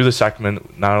 And through the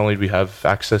sacrament, not only do we have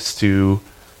access to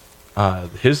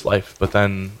his life, but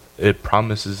then it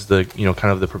promises the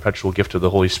kind of the perpetual gift of the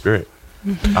Holy Spirit,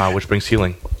 which brings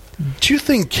healing. Do you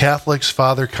think Catholics,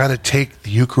 Father, kind of take the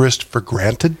Eucharist for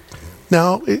granted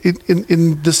now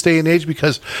in this day and age?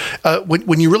 Because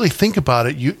when you really think about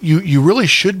it, you really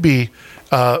should be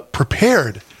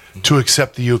prepared to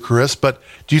accept the Eucharist. But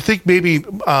do you think maybe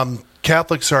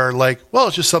Catholics are like, well,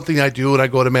 it's just something I do when I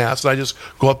go to Mass, and I just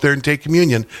go up there and take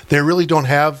communion? They really don't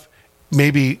have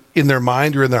maybe in their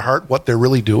mind or in their heart what they're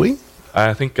really doing?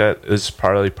 I think that is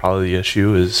probably the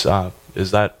issue, is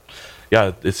that,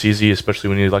 yeah, it's easy, especially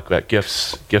when you look at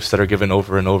gifts that are given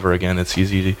over and over again. It's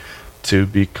easy to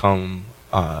become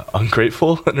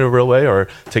ungrateful in a real way, or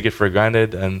take it for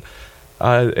granted. And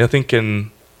I think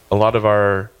in a lot of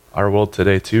our world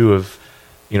today too,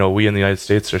 we in the United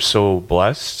States are so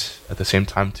blessed. At the same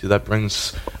time too, that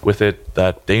brings with it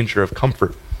that danger of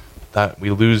comfort, that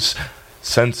we lose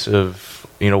sense of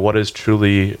what is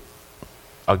truly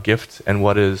a gift and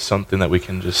what is something that we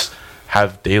can just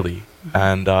have daily.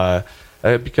 And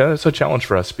it's a challenge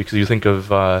for us, because you think of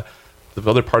the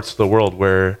other parts of the world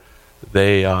where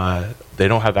they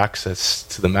don't have access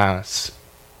to the Mass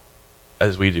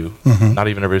as we do. Not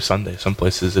even every Sunday. Some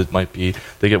places it might be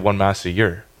they get one Mass a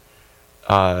year,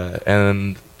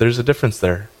 and there's a difference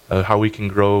there of how we can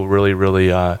grow really, really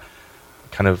we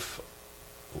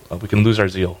can lose our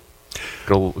zeal.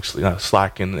 go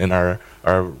slack in our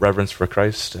reverence for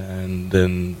Christ and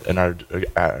then in our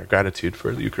gratitude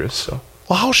for the Eucharist. So,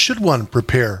 well, how should one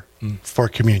prepare for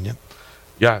communion?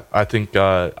 Yeah, I think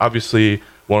obviously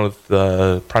one of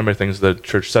the primary things the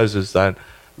church says is that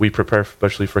we prepare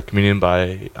especially for communion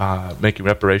by making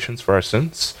reparations for our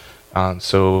sins.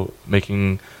 So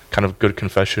making kind of good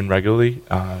confession regularly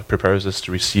prepares us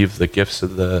to receive the gifts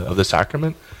of the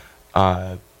sacrament.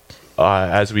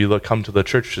 As we come to the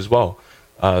church as well,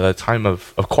 the time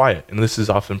of quiet, and this is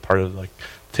often part of like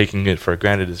taking it for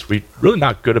granted, is we really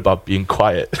not good about being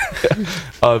quiet.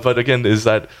 But again, is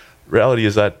that reality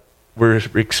is that we're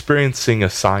experiencing a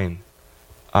sign.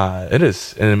 It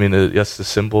is, and I mean, yes, the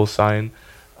symbol sign.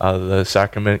 The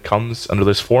sacrament comes under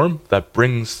this form that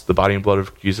brings the body and blood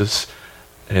of Jesus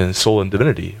in soul and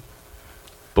divinity.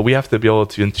 But we have to be able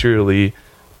to interiorly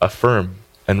affirm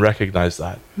and recognize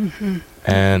that. Mm-hmm.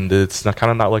 And it's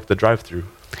kind of not like the drive-through.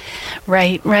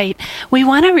 Right. We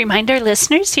want to remind our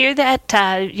listeners here that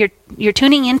you're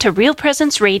tuning into Real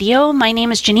Presence Radio. My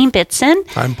name is Janine Bitson.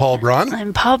 I'm Paul Braun.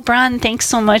 I'm Paul Braun. Thanks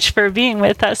so much for being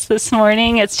with us this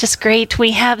morning. It's just great.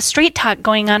 We have Straight Talk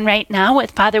going on right now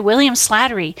with Father William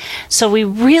Slattery. So we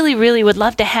really, really would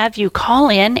love to have you call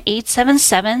in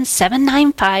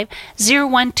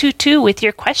 877-795-0122 with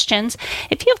your questions.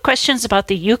 If you have questions about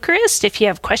the Eucharist, if you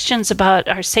have questions about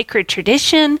our sacred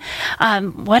tradition,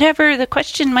 whatever the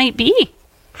question might be.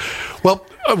 Well,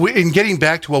 in getting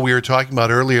back to what we were talking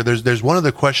about earlier, there's one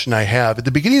other question I have. At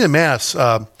the beginning of the Mass,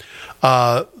 the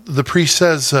priest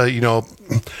says,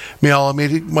 may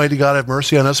Almighty God have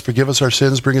mercy on us, forgive us our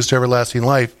sins, bring us to everlasting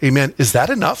life. Amen. Is that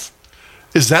enough?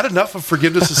 Is that enough of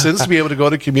forgiveness of sins to be able to go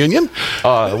to communion?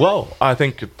 Well, I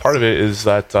think part of it is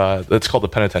that it's called the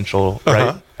penitential, right?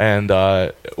 Uh-huh. And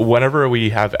whenever we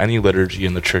have any liturgy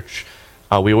in the church,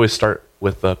 we always start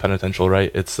with the penitential,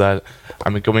 right? It's that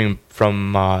going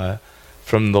from the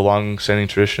long-standing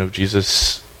tradition of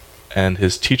Jesus and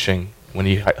his teaching, when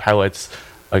he highlights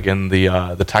again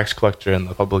the tax collector and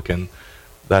the publican,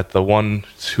 that the one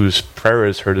whose prayer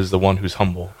is heard is the one who's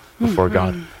humble before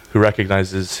God, who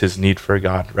recognizes his need for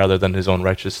God rather than his own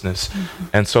righteousness.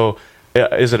 And so,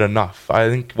 is it enough? I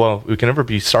think, well, we can never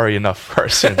be sorry enough for our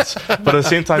sins, but at the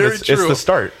same time, it's the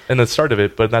start of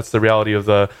it. But that's the reality of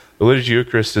the liturgy.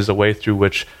 Eucharist is a way through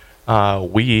which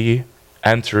we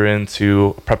enter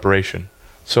into preparation.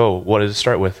 So what does it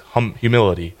start with?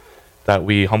 Humility, that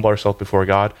we humble ourselves before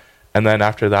God, and then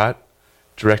after that,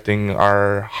 directing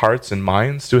our hearts and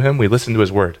minds to him, we listen to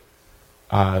his word.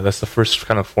 That's the first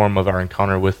kind of form of our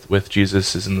encounter with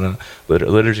Jesus, is in the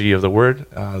liturgy of the word.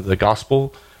 The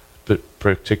gospel, but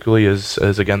particularly is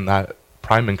again that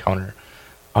prime encounter,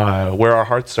 where our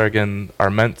hearts are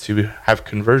meant to have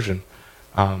conversion,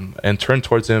 and turn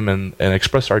towards him and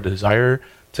express our desire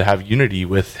to have unity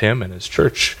with him and his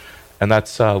church. And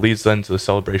that leads then to the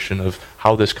celebration of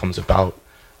how this comes about.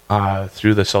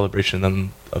 Through the celebration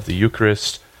then of the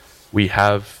Eucharist, we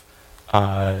have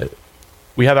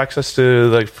access to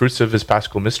the fruits of his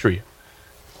Paschal mystery.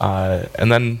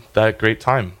 And then that great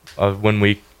time of when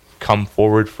we come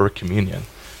forward for communion.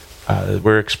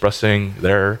 We're expressing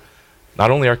there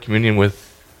not only our communion with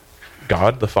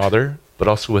God the Father, but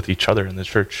also with each other in the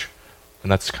church.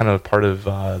 And that's kind of part of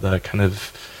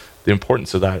the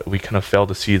importance of that. We kind of fail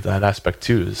to see that aspect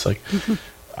too. It's like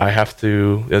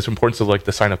there's importance of like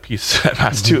the sign of peace at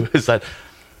Mass too, is that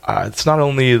it's not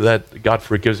only that God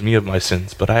forgives me of my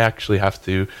sins, but I actually have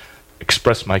to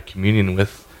express my communion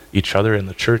with each other in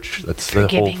the church. That's the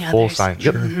whole sign.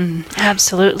 Yep.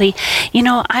 Absolutely.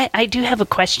 I do have a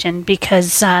question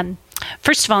because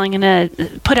first of all, I'm going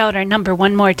to put out our number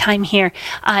one more time here,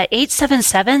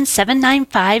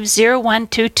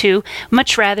 877-795-0122.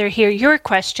 Much rather hear your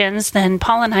questions than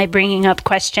Paul and I bringing up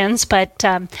questions, but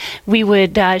we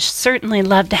would certainly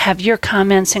love to have your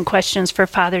comments and questions for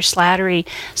Father Slattery.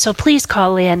 So please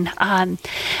call in.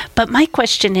 But my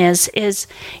question is,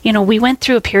 we went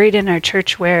through a period in our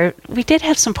church where we did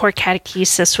have some poor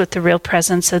catechesis with the real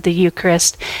presence of the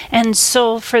Eucharist. And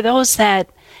so for those that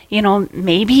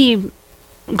maybe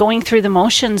going through the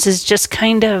motions is just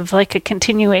kind of like a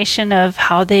continuation of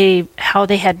how they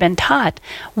had been taught.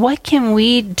 What can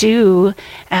we do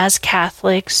as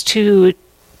Catholics to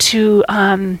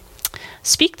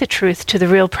speak the truth to the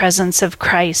real presence of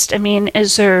Christ? I mean,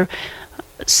 is there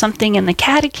something in the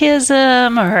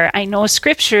catechism, or I know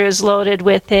Scripture is loaded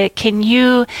with it? Can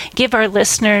you give our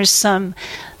listeners some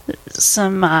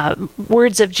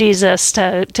words of Jesus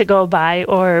to go by,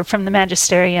 or from the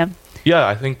magisterium? Yeah,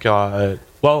 I think, the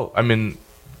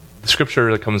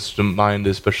Scripture that comes to mind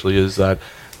especially is that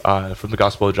from the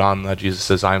Gospel of John, that Jesus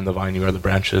says, I am the vine, you are the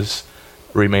branches,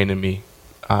 remain in me,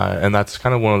 And that's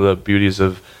kind of one of the beauties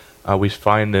of we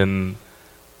find in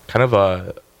kind of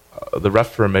the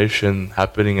Reformation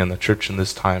happening in the church in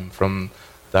this time, from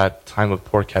that time of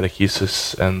poor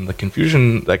catechesis and the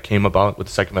confusion that came about with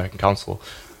the Second Vatican Council.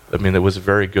 I mean, it was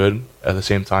very good at the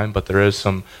same time, but there is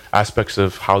some aspects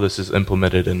of how this is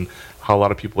implemented and how a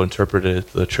lot of people interpret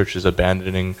it. The church is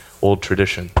abandoning old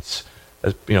traditions.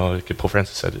 As, like Pope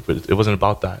Francis said, it wasn't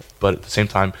about that. But at the same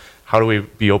time, how do we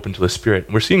be open to the Spirit?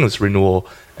 We're seeing this renewal,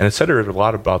 and it's said a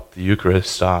lot about the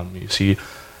Eucharist. You see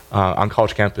on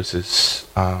college campuses,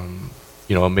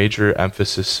 a major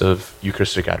emphasis of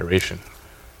Eucharistic adoration.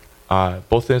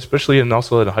 Both especially and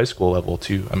also at a high school level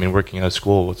too. I mean, working at a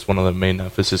school, it's one of the main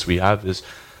emphasis we have is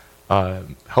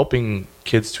helping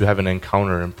kids to have an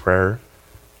encounter in prayer,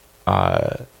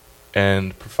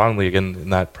 and profoundly again in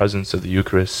that presence of the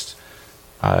Eucharist.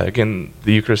 Again,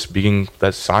 the Eucharist being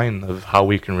that sign of how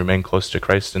we can remain close to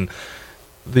Christ, and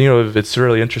it's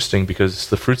really interesting because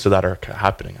the fruits of that are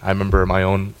happening. I remember my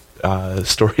own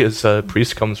story as a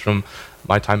priest comes from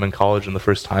my time in college, and the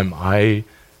first time I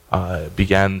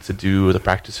began to do the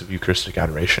practice of Eucharistic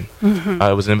adoration. Mm-hmm.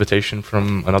 It was an invitation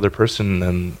from another person,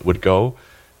 and would go.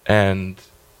 And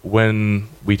when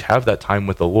we'd have that time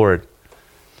with the Lord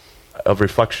of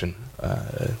reflection,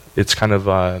 it's kind of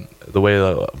the way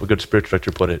a good spiritual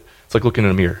director put it. It's like looking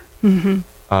in a mirror. Mm-hmm.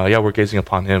 We're gazing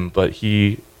upon Him, but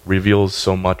He reveals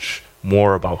so much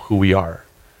more about who we are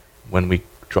when we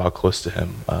draw close to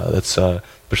Him. That's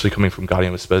especially coming from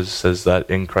Gaudium et Spes, says that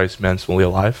in Christ man's fully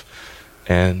alive.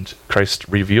 And Christ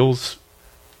reveals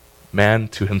man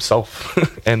to himself.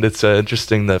 And it's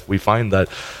interesting that we find that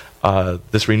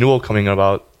this renewal coming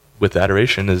about with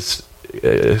adoration is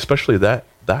especially that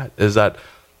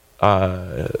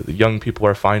young people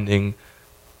are finding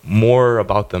more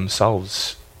about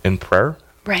themselves in prayer,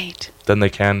 right, than they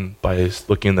can by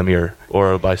looking in the mirror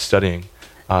or by studying.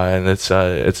 And it's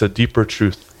a deeper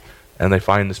truth. And they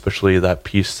find especially that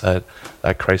peace that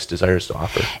Christ desires to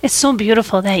offer. It's so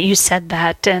beautiful that you said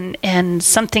that, and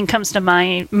something comes to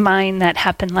my mind that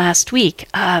happened last week.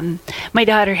 My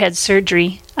daughter had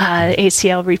surgery,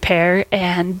 ACL repair,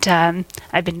 and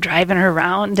I've been driving her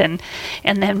around, and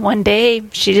then one day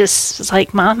she just was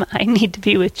like, "Mom, I need to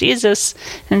be with Jesus,"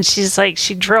 and she's like,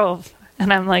 she drove,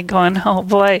 and I'm like going, "Oh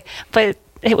boy," but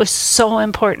it was so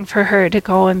important for her to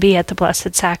go and be at the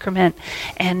Blessed Sacrament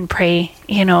and pray,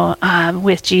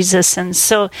 with Jesus. And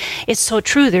so it's so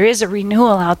true. There is a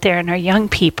renewal out there in our young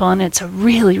people, and it's a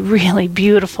really, really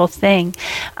beautiful thing.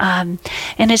 And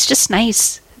it's just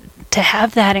nice to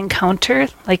have that encounter,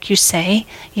 like you say,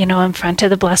 in front of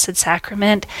the Blessed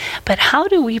Sacrament. But how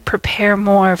do we prepare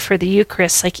more for the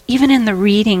Eucharist? Like even in the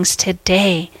readings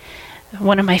today,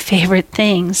 one of my favorite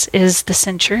things is the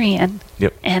centurion.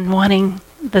 Yep. And wanting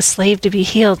the slave to be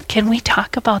healed. Can we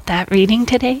talk about that reading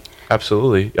today?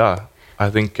 Absolutely, yeah. I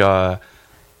think part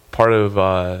of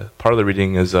the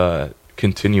reading is a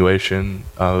continuation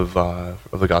of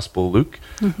the Gospel of Luke,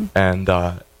 mm-hmm. and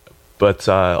but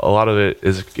a lot of it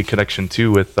is in connection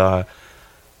too with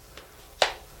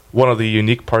one of the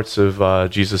unique parts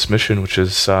of Jesus' mission, which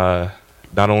is not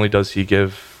only does He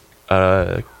give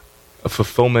a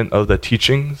fulfillment of the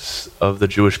teachings of the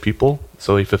Jewish people,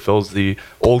 so He fulfills the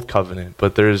old covenant,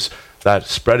 but there's that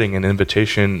spreading and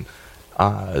invitation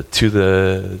to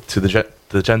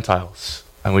the Gentiles,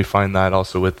 and we find that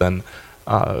also with then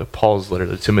Paul's letter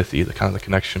to Timothy. The kind of the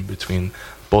connection between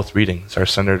both readings are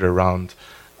centered around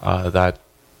that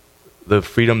the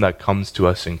freedom that comes to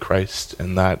us in Christ,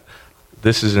 and that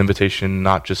this is an invitation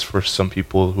not just for some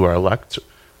people who are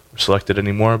selected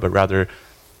anymore, but rather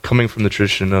coming from the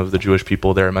tradition of the Jewish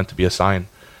people, they're meant to be a sign.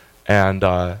 And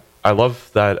I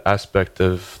love that aspect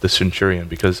of the centurion,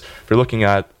 because if you're looking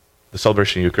at the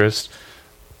celebration of Eucharist,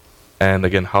 and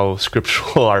again, how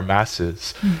scriptural our Mass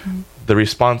is, mm-hmm. the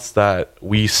response that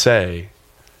we say,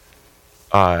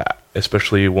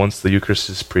 especially once the Eucharist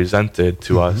is presented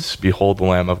to mm-hmm. us, "Behold the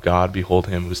Lamb of God, behold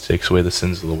Him who takes away the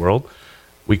sins of the world,"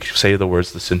 we say the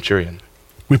words, "the centurion."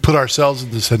 We put ourselves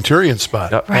in the centurion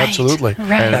spot. Yep. Right. Absolutely.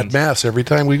 Right. At Mass every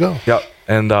time we go. Yeah.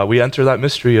 And we enter that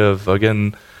mystery of,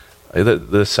 again,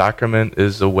 the sacrament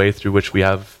is a way through which we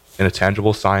have, in a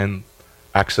tangible sign,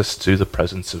 access to the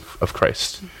presence of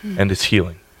Christ mm-hmm. and His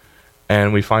healing.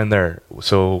 And we find there,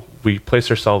 so we place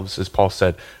ourselves, as Paul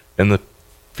said, in the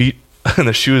feet and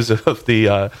the shoes of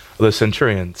the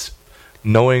centurions,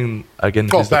 knowing, again...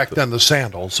 Oh, back then the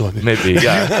sandals. Maybe,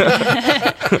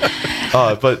 yeah.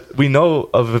 But we know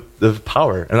of the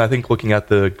power, and I think looking at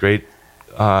the great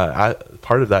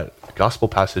part of that gospel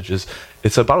passage is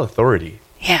it's about authority.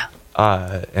 Yeah.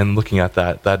 And looking at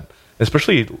that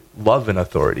especially love and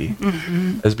authority,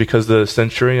 mm-hmm. is because the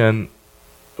centurion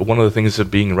one of the things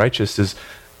of being righteous is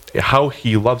how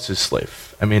he loves his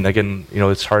slave. I mean, again,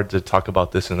 it's hard to talk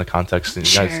about this in the context in the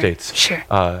United States,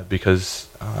 because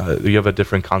you have a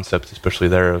different concept, especially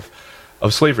there, of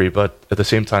slavery. But at the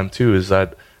same time, too, is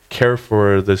that care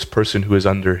for this person who is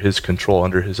under his control,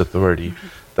 under his authority,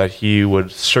 that he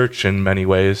would search in many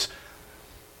ways,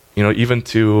 even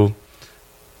to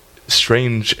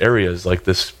strange areas like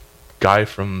this guy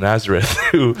from Nazareth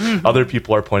who other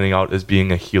people are pointing out as being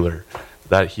a healer,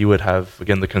 that he would have,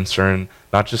 again, the concern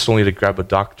not just only to grab a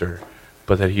doctor,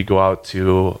 but that he'd go out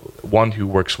to one who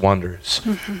works wonders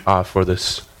for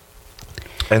this.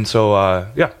 And so,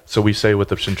 so we say with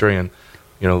the centurion,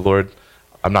 Lord,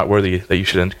 I'm not worthy that you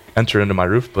should enter into my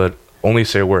roof, but only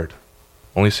say a word.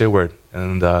 Only say a word.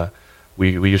 And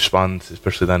we respond,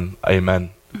 especially then,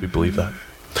 amen. We believe that.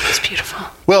 That's beautiful.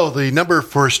 Well, the number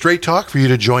for Straight Talk for you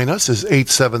to join us is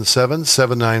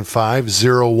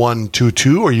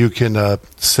 877-795-0122, or you can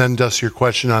send us your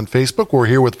question on Facebook. We're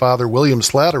here with Father William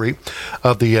Slattery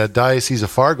of the Diocese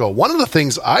of Fargo. One of the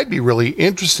things I'd be really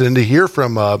interested in to hear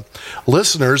from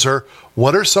listeners are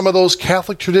what are some of those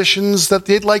Catholic traditions that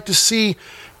they'd like to see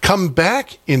come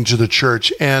back into the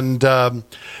church. And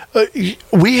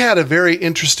we had a very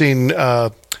interesting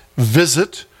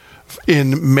visit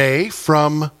in May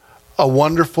from a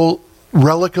wonderful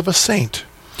relic of a saint.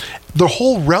 The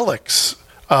whole relics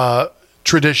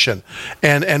tradition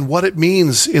and what it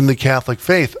means in the Catholic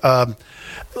faith.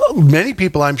 Many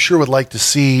people, I'm sure, would like to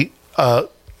see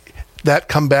that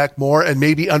come back more and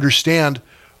maybe understand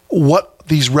what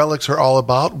these relics are all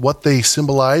about, what they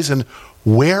symbolize, and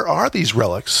where are these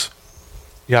relics?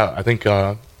 Yeah, I think,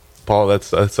 Paul,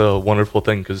 that's a wonderful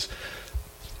thing, because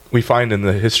we find in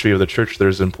the history of the church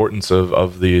there's importance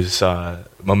of these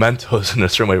mementos in a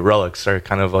certain way. Relics are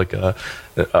kind of like a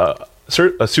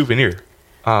souvenir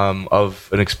of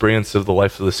an experience of the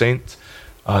life of the saint.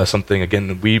 Something,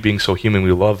 again, we being so human,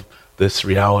 we love this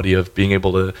reality of being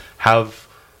able to have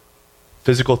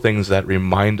physical things that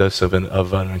remind us of an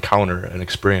encounter, an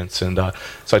experience. And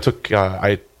so I took,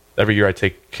 every year I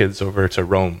take kids over to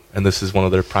Rome, and this is one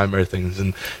of their primary things.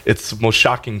 And it's the most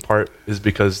shocking part is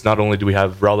because not only do we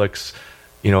have relics,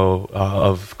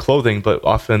 of clothing, but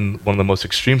often one of the most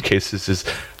extreme cases is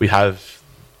we have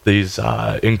these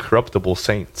incorruptible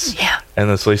saints. Yeah.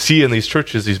 And so I see in these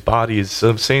churches these bodies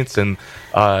of saints, and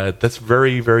that's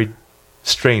very, very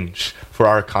strange for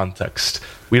our context.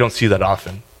 We don't see that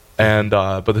often. And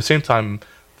but at the same time,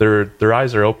 their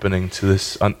eyes are opening to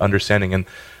this understanding. And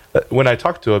when I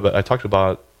talked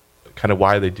about kind of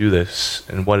why they do this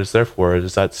and what it's there for,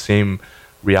 is that same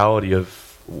reality of,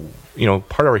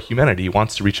 part of our humanity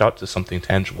wants to reach out to something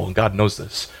tangible, and God knows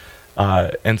this.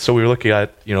 And so we were looking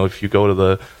at, if you go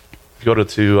to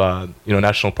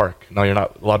National Park. Now, you're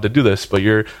not allowed to do this, but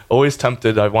you're always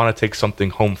tempted. I want to take something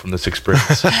home from this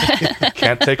experience.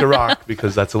 Can't take a rock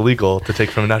because that's illegal to take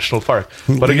from a national park.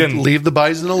 But again, leave the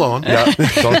bison alone. Yeah,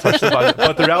 don't touch the bison.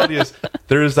 But the reality is,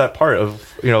 there is that part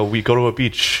of, we go to a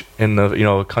beach in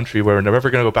a country where we're never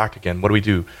going to go back again. What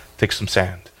do? Take some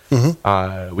sand.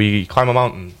 Mm-hmm. We climb a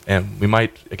mountain, and we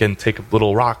might, again, take a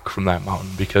little rock from that mountain,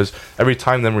 because every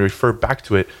time then we refer back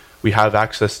to it, we have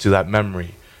access to that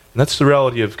memory. And that's the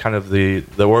reality of kind of the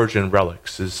origin of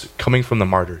relics, is coming from the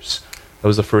martyrs. That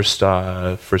was the first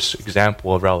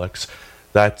example of relics,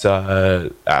 that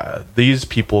these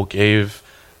people gave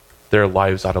their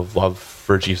lives out of love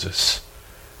for Jesus.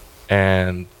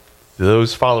 And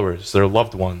those followers, their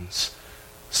loved ones,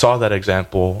 saw that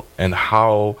example, and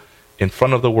how in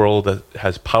front of the world that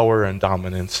has power and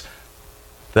dominance,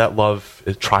 that love,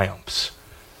 it triumphs.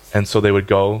 And so they would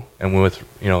go, and with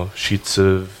sheets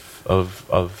of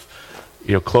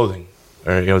clothing,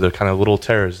 or the kind of little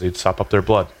tears, they'd sop up their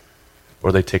blood,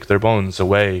 or they take their bones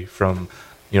away from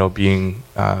being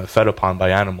fed upon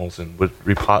by animals, and would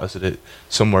reposit it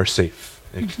somewhere safe.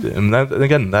 And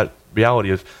again, that reality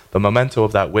of the memento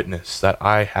of that witness, that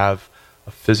I have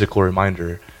a physical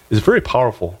reminder, is very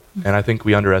powerful, and I think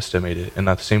we underestimate it. In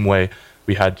that same way,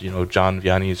 we had John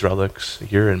Vianney's relics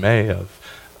here in May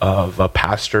of a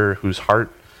pastor whose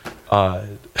heart,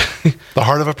 the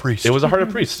heart of a priest. It was the heart of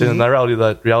a priest, and that reality,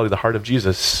 the heart of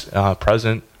Jesus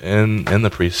present in the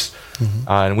priest. Mm-hmm.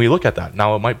 And we look at that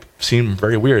now. It might seem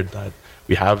very weird that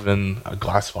we have in a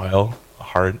glass vial a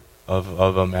heart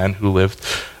of a man who lived,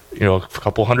 a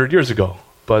couple hundred years ago.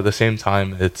 But at the same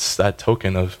time, it's that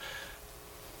token of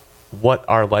what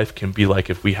our life can be like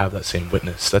if we have that same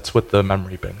witness. That's what the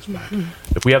memory brings back.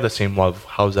 If we have the same love,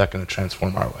 how is that going to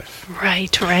transform our life?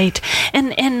 Right.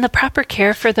 And the proper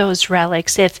care for those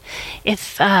relics.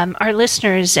 If our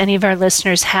listeners, any of our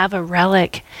listeners, have a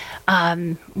relic,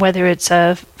 whether it's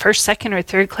a first, second, or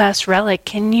third class relic,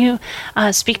 can you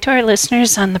speak to our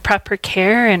listeners on the proper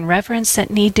care and reverence that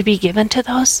need to be given to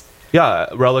those? Yeah,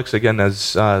 relics, again,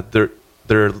 as they're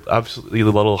absolutely a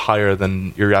little higher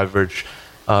than your average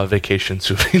vacation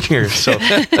souvenir. So,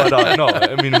 but no,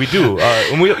 I mean, we do.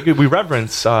 And we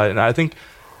reverence, and I think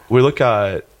we look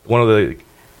at one of the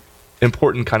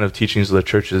important kind of teachings of the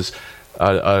church is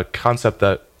a concept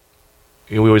that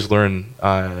we always learn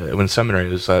in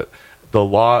seminary, is that the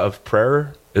law of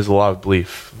prayer is the law of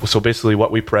belief. So basically,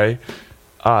 what we pray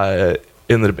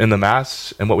in the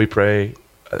Mass and what we pray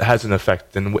has an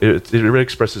effect, and it really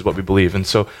expresses what we believe. And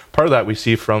so part of that we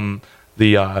see from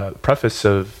the preface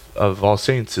of All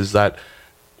Saints is that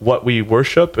what we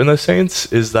worship in the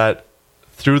saints is that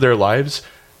through their lives,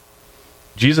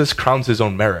 Jesus crowns his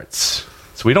own merits.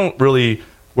 So we don't really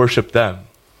worship them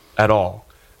at all.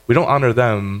 We don't honor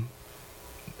them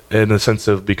in the sense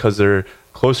of because they're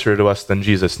closer to us than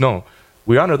Jesus. No,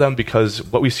 we honor them because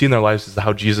what we see in their lives is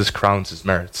how Jesus crowns his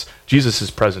merits. Jesus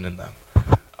is present in them.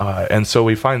 And so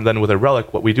we find then with a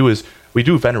relic, what we do is we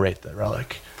do venerate the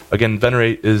relic. Again,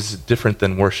 venerate is different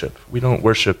than worship. We don't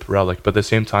worship relic, but at the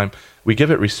same time, we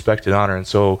give it respect and honor. And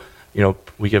so,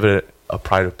 we give it a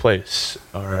pride of place,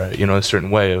 or, a certain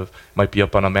way of, might be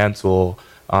up on a mantle.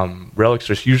 Relics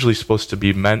are usually supposed to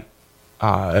be meant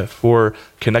for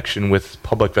connection with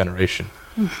public veneration.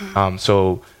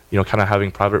 So, kind of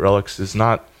having private relics is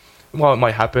not, well, it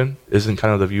might happen, isn't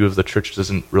kind of the view of the church,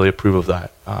 doesn't really approve of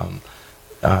that.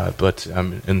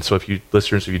 And so if you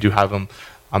listeners, if you do have them,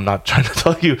 I'm not trying to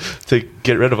tell you to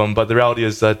get rid of them, but the reality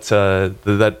is that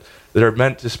that they're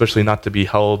meant especially not to be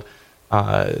held,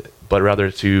 but rather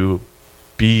to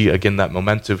be, again, that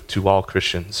memento to all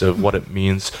Christians of what it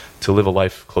means to live a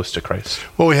life close to Christ.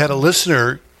 Well, we had a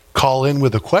listener call in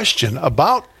with a question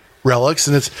about relics,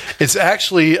 and it's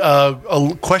actually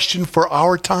a question for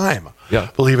our time. Yeah.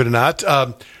 Believe it or not.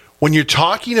 When you're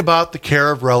talking about the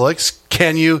care of relics,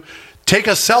 can you take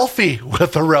a selfie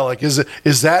with a relic?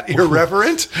 Is that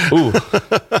irreverent? Ooh.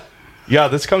 Yeah,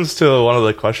 this comes to one of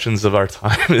the questions of our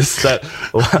time, is that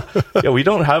we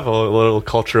don't have a little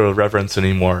culture of reverence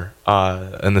anymore.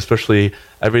 And especially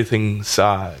everything's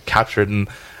captured. And,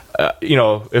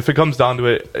 if it comes down to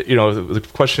it, the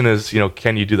question is,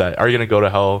 can you do that? Are you going to go to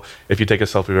hell if you take a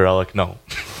selfie with a relic? No.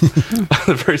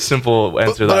 A very simple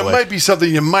answer but that it way. might be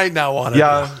something you might not want to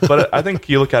do. But I think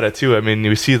you look at it too. I mean,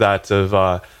 you see that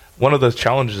of one of the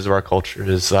challenges of our culture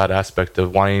is that aspect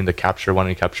of wanting to capture,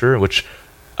 which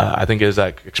I think is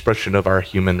that expression of our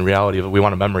human reality of we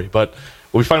want a memory. But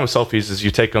what we find with selfies is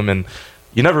you take them and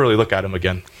you never really look at them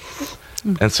again.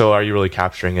 And so are you really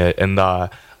capturing it? And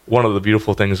one of the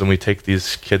beautiful things when we take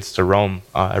these kids to Rome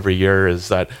every year is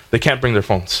that they can't bring their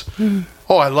phones.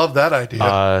 Oh, I love that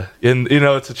idea. And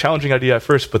it's a challenging idea at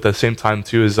first, but at the same time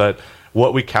too is that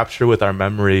what we capture with our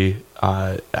memory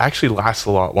actually lasts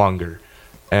a lot longer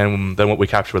and than what we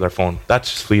capture with our phone. That's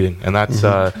just fleeting. And that's,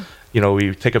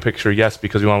 we take a picture, yes,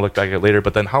 because we want to look back at it later,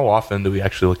 but then how often do we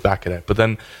actually look back at it? But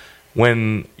then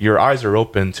when your eyes are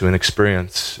open to an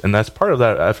experience, and that's part of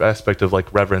that aspect of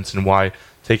like reverence and why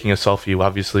taking a selfie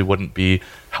obviously wouldn't be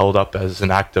held up as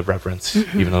an act of reverence,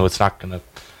 even though it's not going to,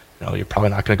 you're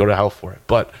probably not going to go to hell for it.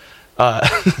 But but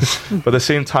at the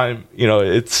same time,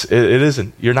 it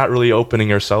isn't. You're not really opening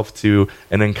yourself to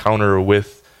an encounter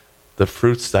with the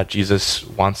fruits that Jesus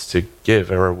wants to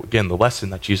give, or again, the lesson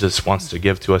that Jesus wants to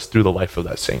give to us through the life of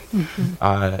that saint.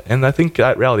 And I think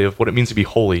that reality of what it means to be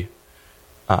holy,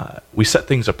 we set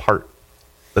things apart.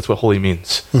 That's what holy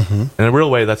means. In a real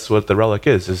way, that's what the relic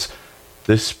is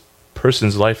this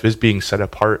person's life is being set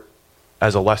apart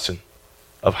as a lesson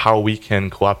of how we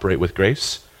can cooperate with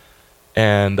grace.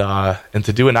 And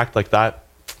to do an act like that,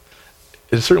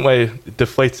 in a certain way, it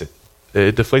deflates it.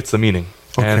 It deflates the meaning.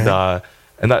 Okay.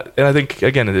 And I think,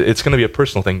 again, it's going to be a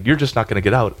personal thing. You're just not going to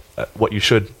get out what you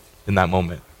should in that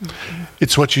moment.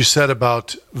 It's what you said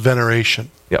about veneration.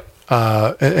 Yep.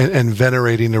 And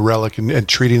venerating a relic and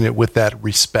treating it with that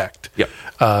respect. Yep.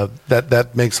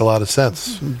 That makes a lot of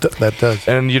sense. That does.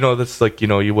 And, that's like,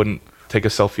 you wouldn't take a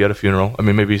selfie at a funeral. I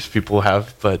mean, maybe people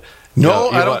have, but... No,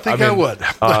 I don't think I would.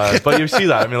 But you see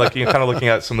that. I mean, like, you're kind of looking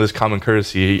at some of this common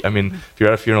courtesy. I mean, if you're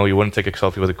at a funeral, you wouldn't take a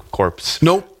selfie with a corpse.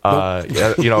 Nope.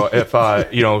 If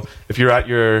you're at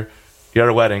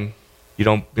a wedding, you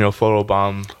don't,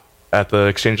 photobomb at the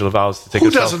exchange of the vows to take a selfie.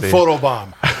 Who doesn't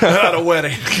photobomb at a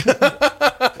wedding?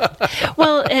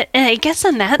 Well, and I guess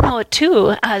on that note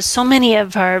too, so many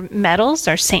of our medals,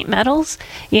 our saint medals,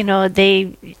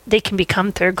 they can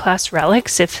become third-class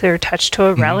relics if they're attached to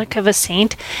a relic of a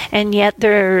saint, and yet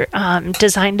they're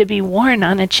designed to be worn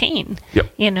on a chain.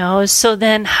 Yep. So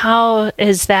then how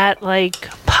is that like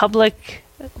public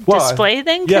display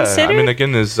then considered? I mean,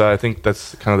 again, I think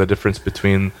that's kind of the difference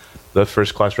between the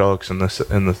first-class relics and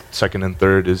the second and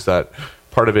third, is that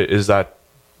part of it is that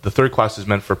the third class is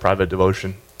meant for private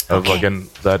devotion of, again,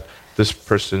 that this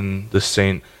person, this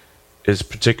saint, is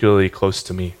particularly close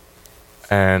to me.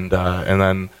 And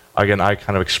then, again, I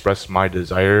kind of express my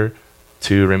desire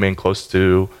to remain close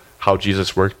to how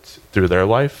Jesus worked through their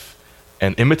life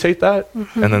and imitate that.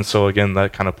 Mm-hmm. And then, so again,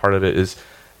 that kind of part of it is,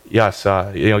 yes,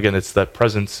 again, it's that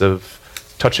presence of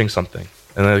touching something.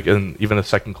 And then, again, even a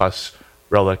second class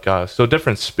relic. So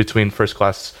difference between first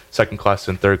class, second class,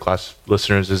 and third class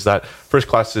listeners is that first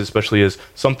class especially is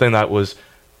something that was,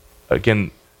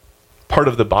 again, part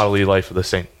of the bodily life of the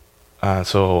saint.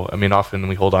 So, I mean, often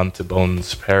we hold on to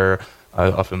bones, hair,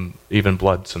 often even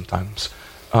blood sometimes.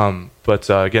 But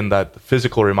again, that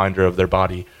physical reminder of their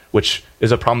body, which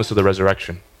is a promise of the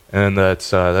resurrection. And that's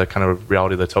that kind of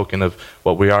reality, the token of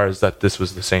what we are, is that this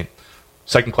was the saint.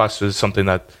 Second class is something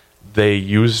that they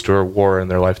used or wore in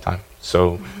their lifetime.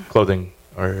 So clothing,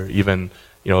 or even,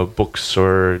 books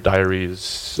or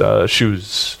diaries,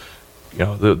 shoes.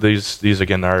 These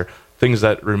again are things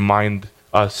that remind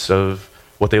us of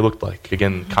what they looked like.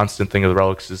 Again, constant thing of the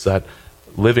relics is that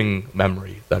living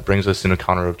memory that brings us an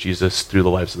encounter of Jesus through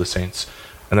the lives of the saints.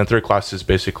 And then third class is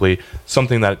basically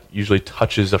something that usually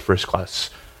touches a first class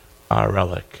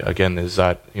relic. Again, is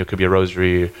that it could be a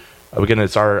rosary. Again,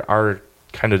 it's our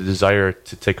kind of desire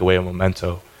to take away a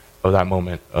memento of that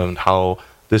moment, and how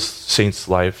this saint's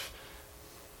life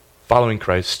following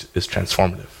Christ is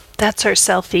transformative. That's our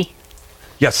selfie.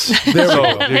 Yes. There we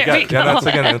go. And that's,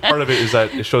 again, and part of it is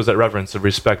that it shows that reverence of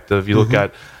respect of, you look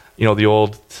at, the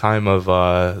old time of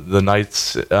the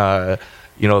knights,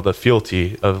 the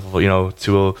fealty of,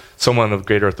 to someone of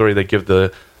greater authority, they give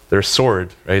their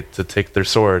sword, right, to take their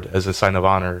sword as a sign of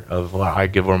honor of, I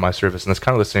give over my service. And it's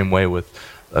kind of the same way with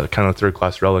kind of third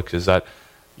class relics, is that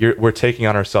we're taking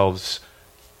on ourselves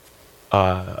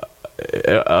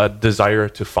a desire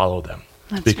to follow them,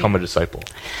 to become a disciple.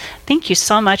 Thank you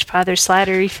so much, Father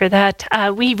Slattery, for that.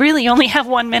 We really only have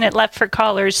 1 minute left for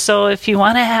callers, so if you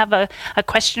want to have a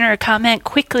question or a comment,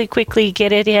 quickly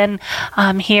get it in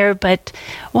here. But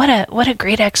what a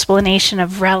great explanation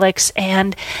of relics,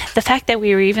 and the fact that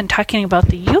we were even talking about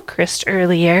the Eucharist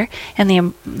earlier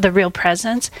and the real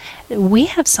presence. We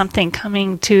have something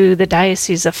coming to the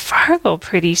Diocese of Fargo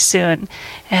pretty soon,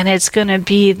 and it's going to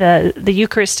be the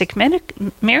Eucharistic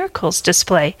Miracles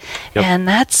display. Yep. And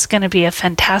that's going to be a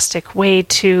fantastic way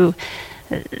to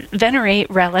venerate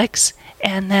relics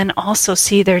and then also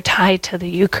see their tie to the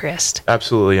Eucharist.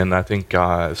 Absolutely, and I think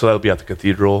so that'll be at the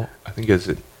cathedral. I think, is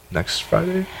it next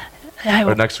Friday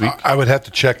or next week? I would have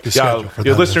to check the schedule for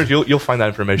that. Listeners, you'll find that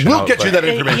information. We'll get you that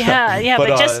information.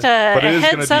 But just a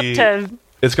heads up to.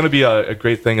 It's going to be a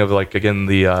great thing of, like, again,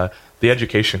 the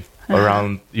education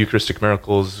around Eucharistic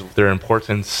miracles, their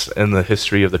importance in the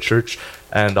history of the church,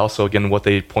 and also, again, what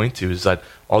they point to is that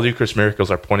all the Eucharistic miracles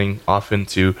are pointing often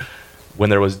to when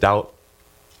there was doubt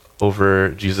over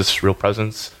Jesus' real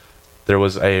presence, there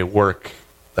was a work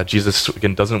that Jesus,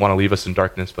 again, doesn't want to leave us in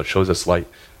darkness, but shows us light,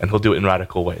 and he'll do it in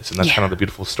radical ways. And that's kind of the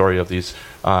beautiful story of these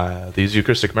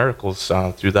Eucharistic miracles.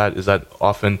 Through that is that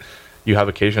often you have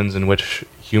occasions in which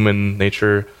human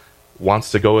nature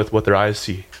wants to go with what their eyes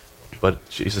see. But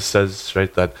Jesus says,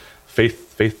 right, that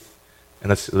faith, and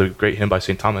that's the great hymn by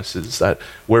St. Thomas, is that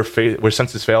where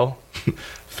senses fail,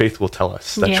 faith will tell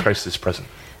us that Christ is present.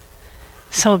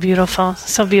 So beautiful,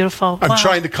 so beautiful. I'm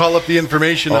trying to call up the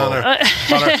information on our.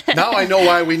 Now I know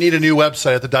why we need a new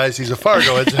website at the Diocese of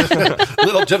Fargo. It's a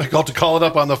little difficult to call it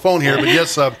up on the phone here, but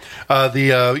yes,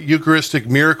 the Eucharistic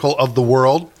Miracle of the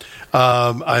World.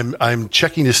 I'm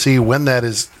checking to see when that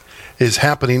is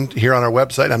happening here on our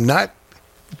website. I'm not.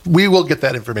 We will get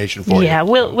that information for you. Yeah,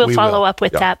 we'll follow up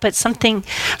with that. But something.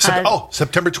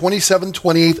 September 27th,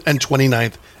 28th, and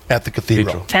 29th at the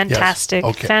cathedral. Fantastic,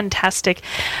 yes. Okay. Fantastic.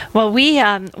 Well,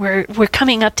 we're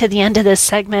coming up to the end of this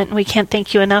segment. We can't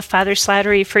thank you enough, Father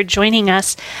Slattery, for joining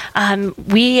us.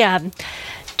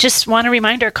 just want to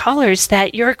remind our callers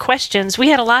that your questions, we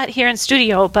had a lot here in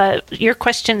studio, but your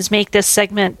questions make this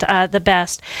segment the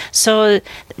best. So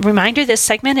reminder, this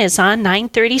segment is on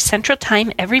 9:30 Central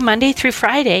Time every Monday through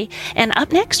Friday. And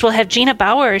up next, we'll have Gina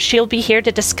Bauer. She'll be here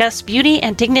to discuss beauty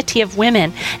and dignity of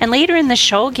women. And later in the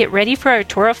show, get ready for our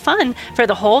tour of fun for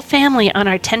the whole family on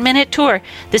our 10-minute tour.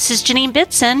 This is Janine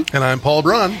Bitson. And I'm Paul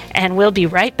Braun. And we'll be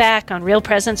right back on Real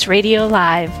Presence Radio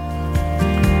Live.